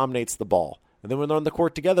person dominates the ball. And then when they're on the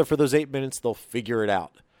court together for those 8 minutes, they'll figure it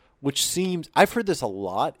out. Which seems, I've heard this a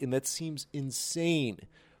lot, and that seems insane.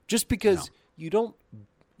 Just because you don't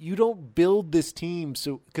build this team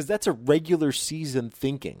because that's a regular season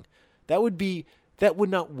thinking. That would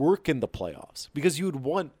not work in the playoffs, because you would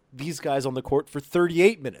want these guys on the court for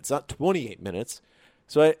 38 minutes, not 28 minutes.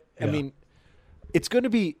 So I mean, it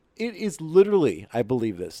is literally, I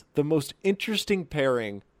believe this, the most interesting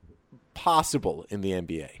pairing possible in the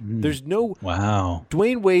NBA. There's no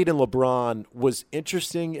Dwayne Wade and LeBron was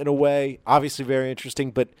interesting in a way, obviously very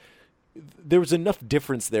interesting, but there was enough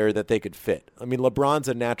difference there that they could fit. I mean, LeBron's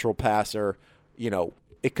a natural passer,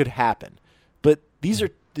 it could happen. But these are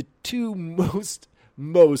the two most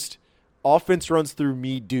offense runs through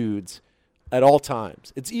me dudes at all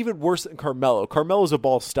times. It's even worse than Carmelo. Carmelo's a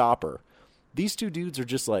ball stopper. These two dudes are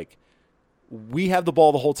just we have the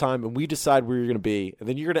ball the whole time, and we decide where you're going to be, and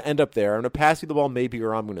then you're going to end up there. I'm going to pass you the ball maybe,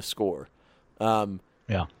 or I'm going to score.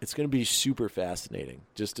 It's going to be super fascinating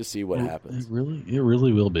just to see what happens. It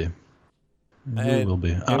really will be. It really will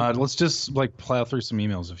be. Let's just plow through some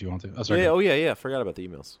emails if you want to. Oh, sorry. Yeah. Forgot about the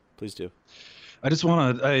emails. Please do. I just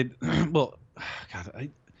want to.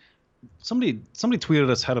 Somebody tweeted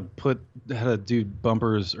us how to do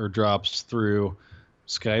bumpers or drops through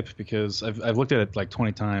Skype, because I've looked at it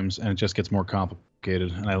 20 times and it just gets more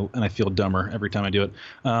complicated, and I feel dumber every time I do it.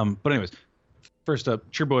 But anyways, first up,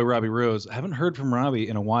 cheer boy Robbie Rose. I haven't heard from Robbie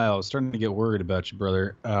in a while. I was starting to get worried about you,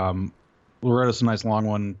 brother. We'll write us a nice long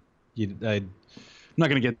one. I'm not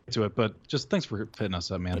going to get to it, but just thanks for hitting us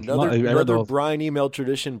up, man. Another Brian email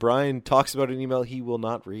tradition. Brian talks about an email he will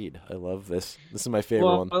not read. I love this. This is my favorite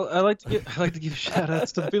one. I like to give shout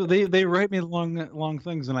outs to the people. They write me long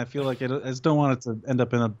things, and I feel like I just don't want it to end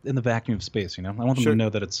up in the vacuum of space. I want them to know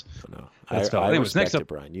that it's. No, I respect it,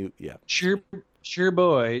 Brian. Cheer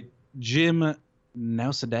boy Jim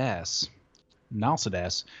Nausadas.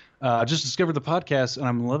 Just discovered the podcast, and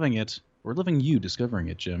I'm loving it. We're loving you discovering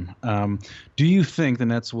it, Jim. Do you think the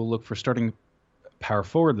Nets will look for starting power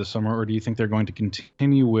forward this summer, or do you think they're going to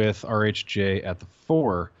continue with RHJ at the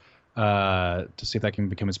 4 to see if that can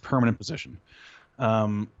become his permanent position?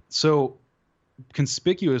 So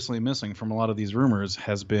conspicuously missing from a lot of these rumors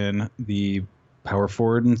has been the power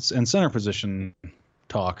forward and center position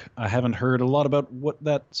talk. I haven't heard a lot about what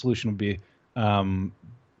that solution would be.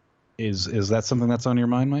 Is that something that's on your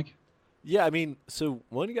mind, Mike? Yeah, I mean, so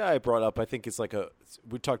one guy I brought up, I think it's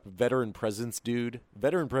we talked veteran presence dude.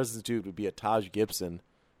 Veteran presence dude would be a Taj Gibson.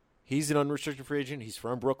 He's an unrestricted free agent. He's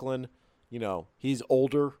from Brooklyn. He's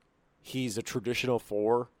older. He's a traditional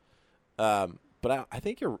 4. But I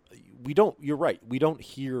think you're right. We don't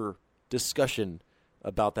hear discussion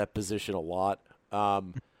about that position a lot. I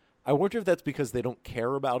wonder if that's because they don't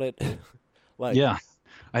care about it. Yeah,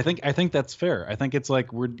 I think that's fair. I think it's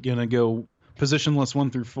we're gonna go positionless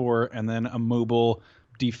 1 through 4, and then a mobile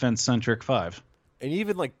defense-centric 5. And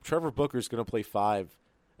even Trevor Booker's going to play 5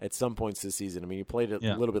 at some points this season. I mean, he played it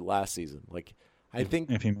a little bit last season. I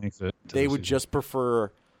think if he makes it, they would just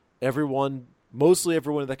prefer mostly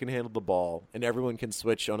everyone that can handle the ball, and everyone can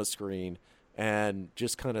switch on a screen and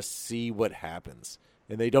just kind of see what happens.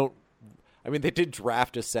 And they did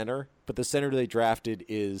draft a center, but the center they drafted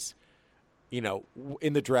is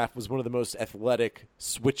in the draft was one of the most athletic,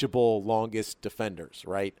 switchable, longest defenders,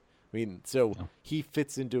 right? I mean, so he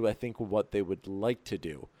fits into, I think, what they would like to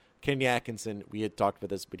do. Kenny Atkinson, we had talked about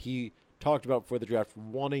this, but he talked about before the draft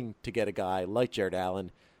wanting to get a guy like Jared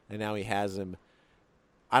Allen, and now he has him.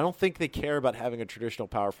 I don't think they care about having a traditional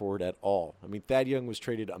power forward at all. I mean, Thad Young was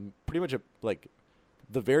traded pretty much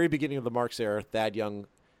the very beginning of the Marks era. Thad Young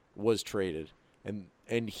was traded,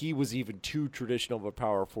 and he was even too traditional of a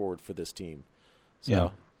power forward for this team.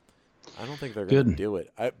 So I don't think they're going to do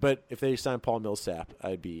it. But if they sign Paul Millsap,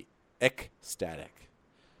 I'd be ecstatic.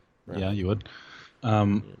 Right? Yeah, you would.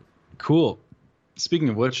 Cool. Speaking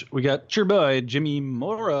of which, we got your boy, Jimmy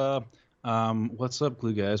Mora. What's up,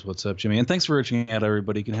 Glue Guys? What's up, Jimmy? And thanks for reaching out,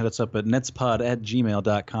 everybody. You can hit us up at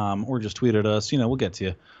netspod@gmail.com or just tweet at us. We'll get to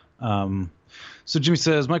you. So Jimmy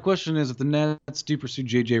says, my question is, if the Nets do pursue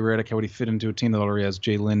J.J. Redick, how would he fit into a team that already has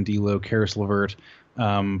Jalen, D'Lo, Karis LeVert,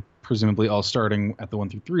 presumably all starting at the 1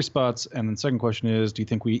 through 3 spots? And then second question is, do you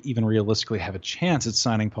think we even realistically have a chance at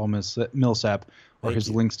signing Paul Millsap or his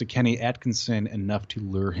links to Kenny Atkinson enough to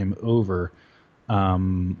lure him over?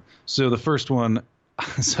 So the first one,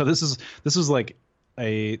 so this is like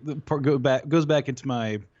goes back into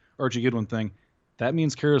my Archie Goodwin thing. That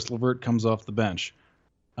means Karis LeVert comes off the bench.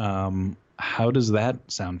 How does that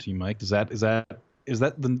sound to you, Mike? Is that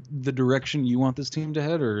the direction you want this team to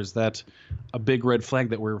head, or is that a big red flag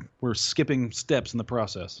that we're skipping steps in the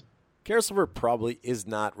process? Karis LeVert probably is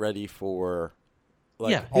not ready for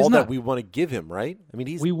all that we want to give him, right? I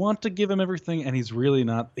mean, we want to give him everything, and he's really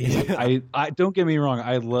not. I don't get me wrong.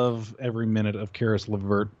 I love every minute of Karis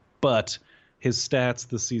LeVert, but his stats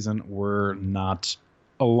this season were not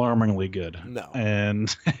alarmingly good. No,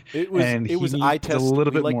 and it was eye test. A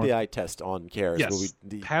little bit like more. The eye test on Karis. Yes,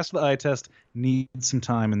 passed the eye test. Needs some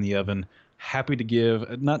time in the oven. Happy to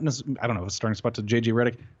give not necessarily, I don't know, a starting spot to J.J.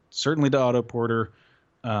 Redick. Certainly to Otto Porter.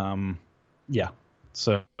 Yeah.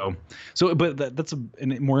 So, but that's a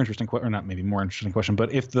more interesting question, or not maybe more interesting question.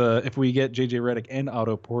 But if we get J.J. Redick and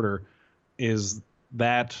Otto Porter,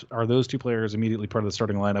 are those two players immediately part of the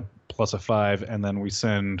starting lineup plus a 5, and then we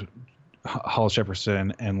send Hollis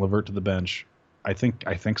Jefferson and LeVert to the bench? I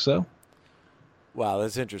think so. Wow,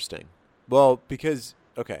 that's interesting. Well, because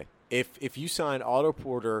if you sign Otto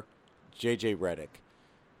Porter, J.J. Redick,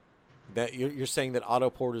 that you're saying that Otto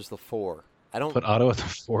Porter's the 4. I don't put Otto at the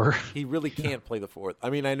 4. He really can't play the 4th. I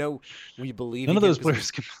mean, I know we believe none of those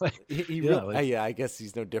players can play. I guess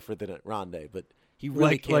he's no different than Rondé, but he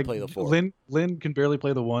really can't play the 4. Lynn can barely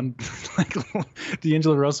play the 1.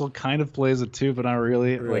 D'Angelo Russell kind of plays it 2, but not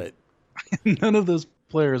really. Right. None of those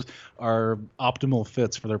players are optimal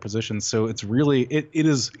fits for their positions. So it's really it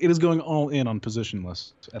is going all in on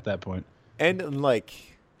positionless at that point. And to the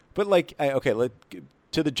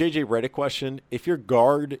JJ Redick question, if your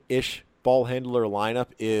guard-ish ball handler lineup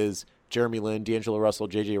is Jeremy Lin, D'Angelo Russell,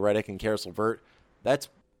 JJ Redick, and Karis LeVert, that's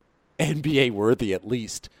NBA worthy at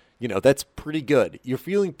least. That's pretty good. You're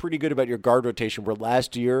feeling pretty good about your guard rotation, where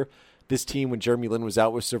last year this team, when Jeremy Lin was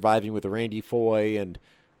out, was surviving with Randy Foye, and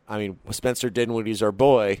I mean, Spencer Dinwiddie's our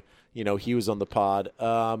boy. He was on the pod.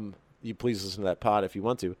 You please listen to that pod if you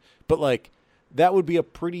want to. But that would be a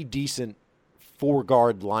pretty decent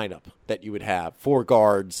 4-guard lineup that you would have. 4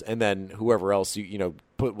 guards, and then whoever else you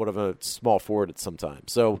put one of a small forward at some time.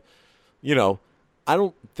 So, I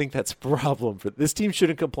don't think that's a problem for this team.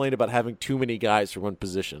 Shouldn't complain about having too many guys for one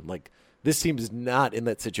position. This team is not in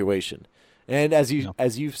that situation. And as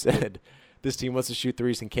you've said, this team wants to shoot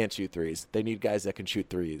threes and can't shoot threes. They need guys that can shoot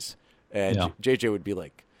threes. And JJ would be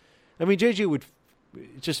JJ would.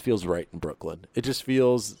 It just feels right in Brooklyn. It just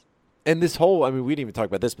feels. And this whole, we didn't even talk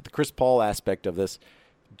about this, but the Chris Paul aspect of this,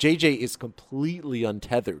 JJ is completely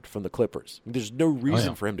untethered from the Clippers. There's no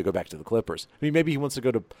reason for him to go back to the Clippers. Maybe he wants to go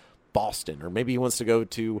to Boston, or maybe he wants to go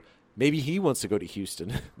to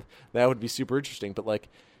Houston. That would be super interesting. But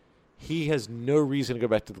he has no reason to go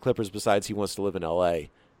back to the Clippers besides he wants to live in LA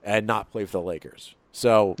and not play for the Lakers.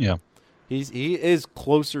 So he is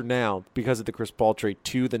closer now because of the Chris Paul trade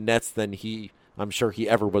to the Nets than I'm sure he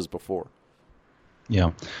ever was before.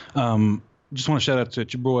 Yeah. Just want to shout out to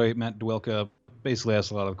your boy, Matt Duelka. Basically asked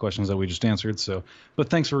a lot of the questions that we just answered. But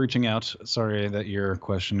thanks for reaching out. Sorry that your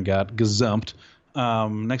question got gazumped.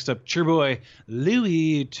 Next up, your boy,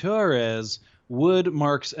 Louis Torres. Would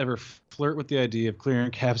Marks ever flirt with the idea of clearing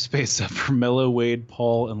cap space up for Melo, Wade,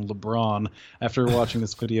 Paul, and LeBron? After watching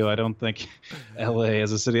this video, I don't think LA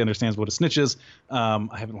as a city understands what a snitch is. I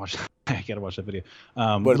haven't watched I got to watch that video.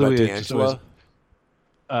 What about D'Angelo?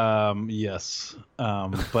 Yes.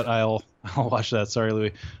 But I'll watch that. Sorry,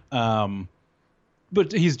 Louis.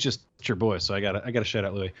 But he's just your boy, so I gotta shout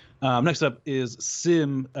out Louis. Next up is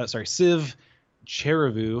Civ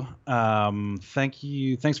Cherivu.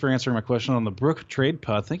 Thanks for answering my question on the Brook trade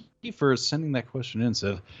pod. Thank you for sending that question in,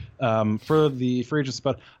 Civ. For the free agent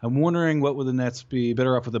spot, I'm wondering what would the Nets be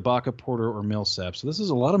better off with Ibaka, Porter, or Millsap. So this is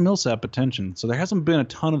a lot of Millsap attention. So there hasn't been a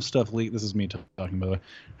ton of stuff leaked. This is me talking, by the way.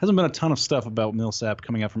 Hasn't been a ton of stuff about Millsap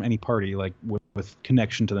coming out from any party like with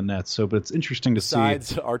connection to the Nets. So, but it's interesting to see.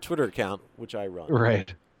 Besides our Twitter account, which I run.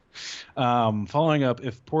 Right. Following up,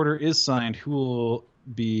 if Porter is signed, who will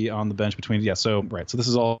be on the bench between? Yeah. So this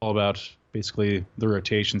is all about basically the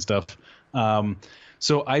rotation stuff.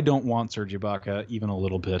 So I don't want Serge Ibaka even a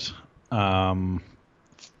little bit.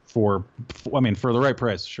 For the right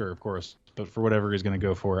price, sure, of course, but for whatever he's going to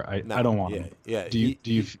go for, I don't want him. Yeah. Do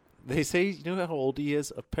you? They say, you know how old he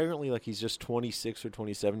is? Apparently, like he's just 26 or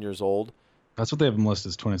 27 years old. That's what they have him listed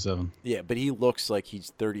as 27. Yeah, but he looks like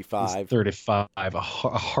he's 35. He's 35, a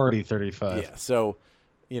hearty 35. Yeah. So,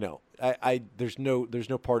 I there's no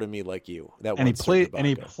part of me like you that and wants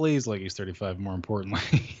he plays like he's 35. More importantly,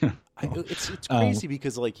 it's crazy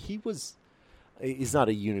because like he's not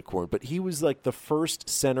a unicorn, but he was like the first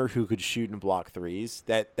center who could shoot and block threes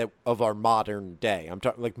that of our modern day. I'm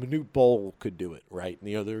talking like Manute Bol could do it, right?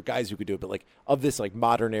 There are guys who could do it, but like of this like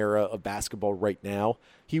modern era of basketball right now,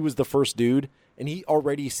 he was the first dude, and he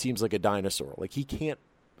already seems like a dinosaur. Like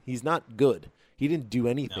he's not good. He didn't do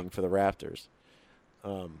anything for the Raptors.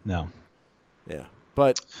 No. Yeah,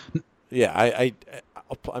 but yeah, I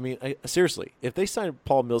mean, seriously, if they sign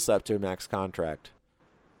Paul Millsap to a max contract,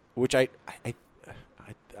 which I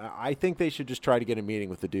think they should just try to get a meeting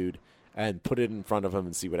with the dude and put it in front of him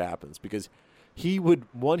and see what happens, because he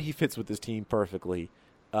fits with this team perfectly.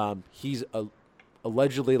 He's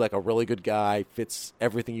allegedly like a really good guy, fits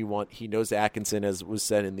everything you want. He knows Atkinson, as was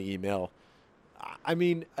said in the email. I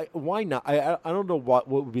mean, why not? I don't know what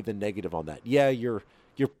would be the negative on that. Yeah, you're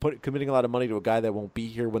committing a lot of money to a guy that won't be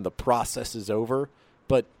here when the process is over,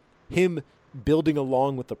 but him building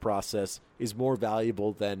along with the process is more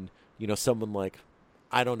valuable than someone like,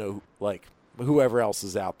 I don't know, like whoever else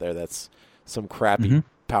is out there that's some crappy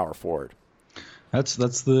power forward. That's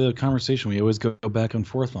the conversation we always go back and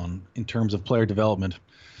forth on in terms of player development.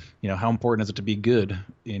 How important is it to be good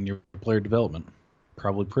in your player development?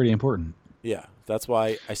 Probably pretty important. Yeah, that's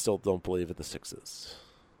why I still don't believe in the Sixes.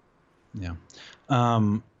 Yeah.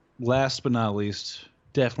 Last but not least,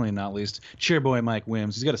 definitely not least, Chairboy Mike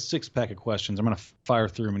Wims. He's got a 6-pack of questions. I'm going to fire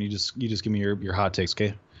through them, and you just give me your hot takes,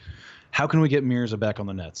 okay? How can we get Mirza back on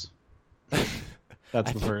the Nets?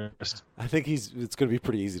 That's the first. I think it's going to be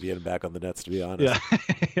pretty easy to get him back on the Nets, to be honest.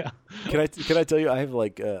 Yeah. Can I tell you, I have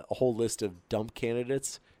like a whole list of dump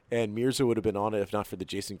candidates, and Mirza would have been on it if not for the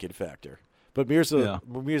Jason Kidd factor. But Mirza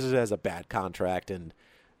has a bad contract, and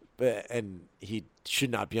he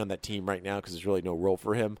should not be on that team right now because there's really no role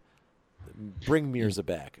for him. Bring Mirza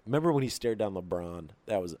back. Remember when he stared down LeBron?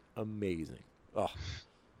 That was amazing. Oh.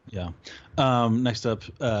 Yeah. Next up,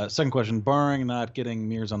 second question. Barring not getting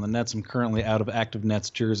Mears on the Nets, I'm currently out of active Nets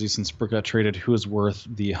jersey since Brook got traded. Who is worth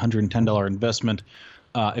the $110 investment?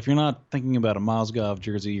 If you're not thinking about a Mozgov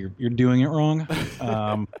jersey, you're doing it wrong.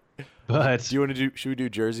 But should we do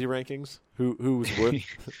jersey rankings? Who's worth?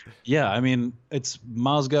 Yeah, I mean, it's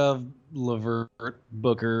Mozgov, LeVert,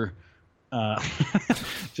 Booker.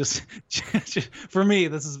 Just for me,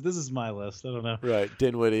 this is my list. I don't know. Right,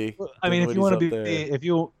 Dinwiddie. I mean, if you want to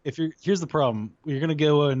be, here's the problem. You're gonna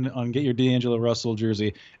go and get your D'Angelo Russell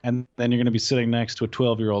jersey, and then you're gonna be sitting next to a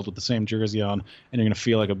 12-year-old with the same jersey on, and you're gonna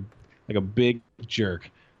feel like a big jerk.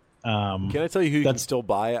 Can I tell you who you can still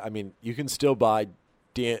buy? I mean, you can still buy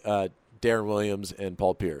Darren Williams and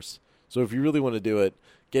Paul Pierce. So if you really want to do it,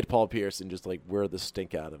 get Paul Pierce and just like wear the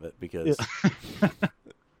stink out of it because.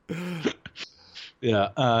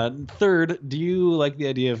 Yeah. Third, do you like the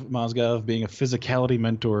idea of Mozgov being a physicality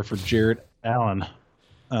mentor for Jarrett Allen?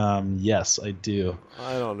 Yes, I do.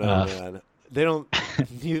 I don't know, man. They don't.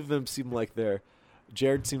 Neither of them seem like they're.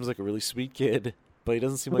 Jared seems like a really sweet kid, but he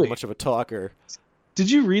doesn't seem like much of a talker. Did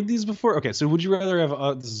you read these before? Okay, so would you rather have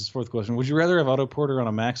this is the fourth question. Would you rather have Otto Porter on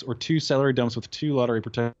a max or 2 salary dumps with 2 lottery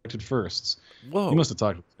protected firsts? Whoa. You must have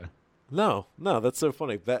talked about that. No, that's so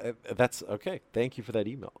funny. That's okay. Thank you for that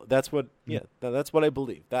email. That's what that's what I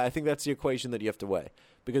believe. I think that's the equation that you have to weigh.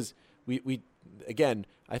 Because we again,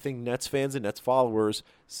 I think Nets fans and Nets followers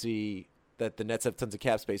see that the Nets have tons of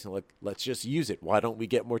cap space and like, let's just use it. Why don't we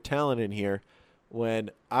get more talent in here?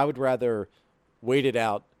 When I would rather wait it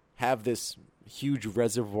out, have this huge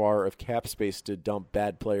reservoir of cap space to dump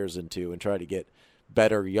bad players into and try to get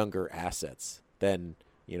better, younger assets than,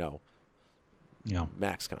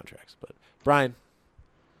 max contracts. But Brian,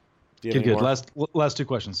 do you have any more? Last 2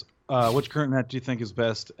 questions. which current net do you think is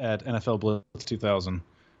best at NFL Blitz 2000?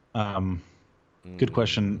 Good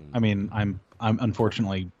question. I mean, I'm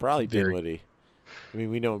unfortunately probably Dinwiddie. I mean,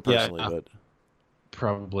 we know him personally, but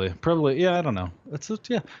probably. Yeah, I don't know. I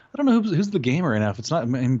don't know who's the gamer right now. If it's not, I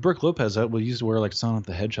mean, Brooke Lopez used to wear like Sonic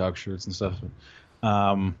the Hedgehog shirts and stuff.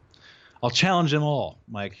 I'll challenge them all,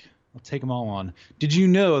 Mike. I'll take them all on. Did you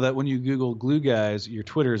know that when you Google glue guys, your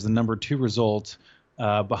Twitter is the number 2 result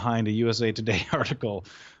behind a USA Today article?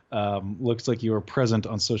 Looks like you are present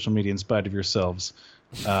on social media in spite of yourselves.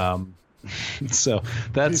 So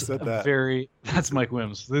that's that's Mike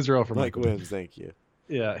Wims. These are all from Mike Wims. Thank you.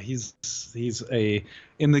 Yeah, he's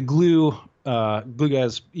in the glue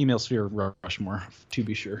guys email sphere Rushmore, to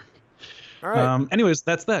be sure. All right. Anyways,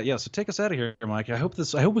 that's that. Yeah. So take us out of here, Mike. I hope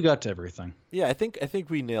we got to everything. Yeah, I think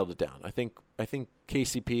we nailed it down. I think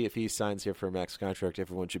KCP, if he signs here for a max contract,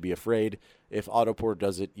 everyone should be afraid. If Otto Porter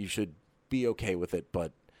does it, you should be okay with it.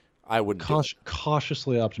 But I wouldn't.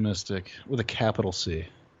 Cautiously optimistic with a capital C.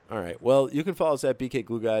 All right. Well, you can follow us at BK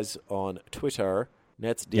Glue Guys on Twitter,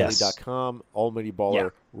 netsdaily.com, Almighty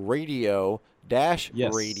Baller Radio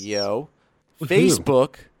Radio,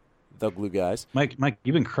 Facebook. The Glue Guys. Mike,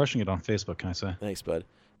 you've been crushing it on Facebook, can I say? Thanks, bud.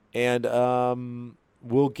 And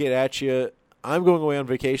we'll get at you. I'm going away on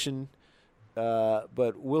vacation,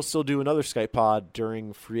 but we'll still do another Skype pod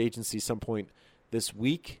during free agency some point this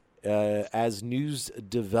week as news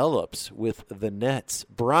develops with the Nets.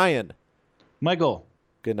 Brian. Michael.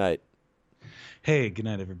 Good night. Hey, good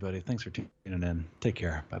night, everybody. Thanks for tuning in. Take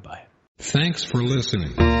care. Bye-bye. Thanks for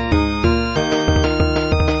listening.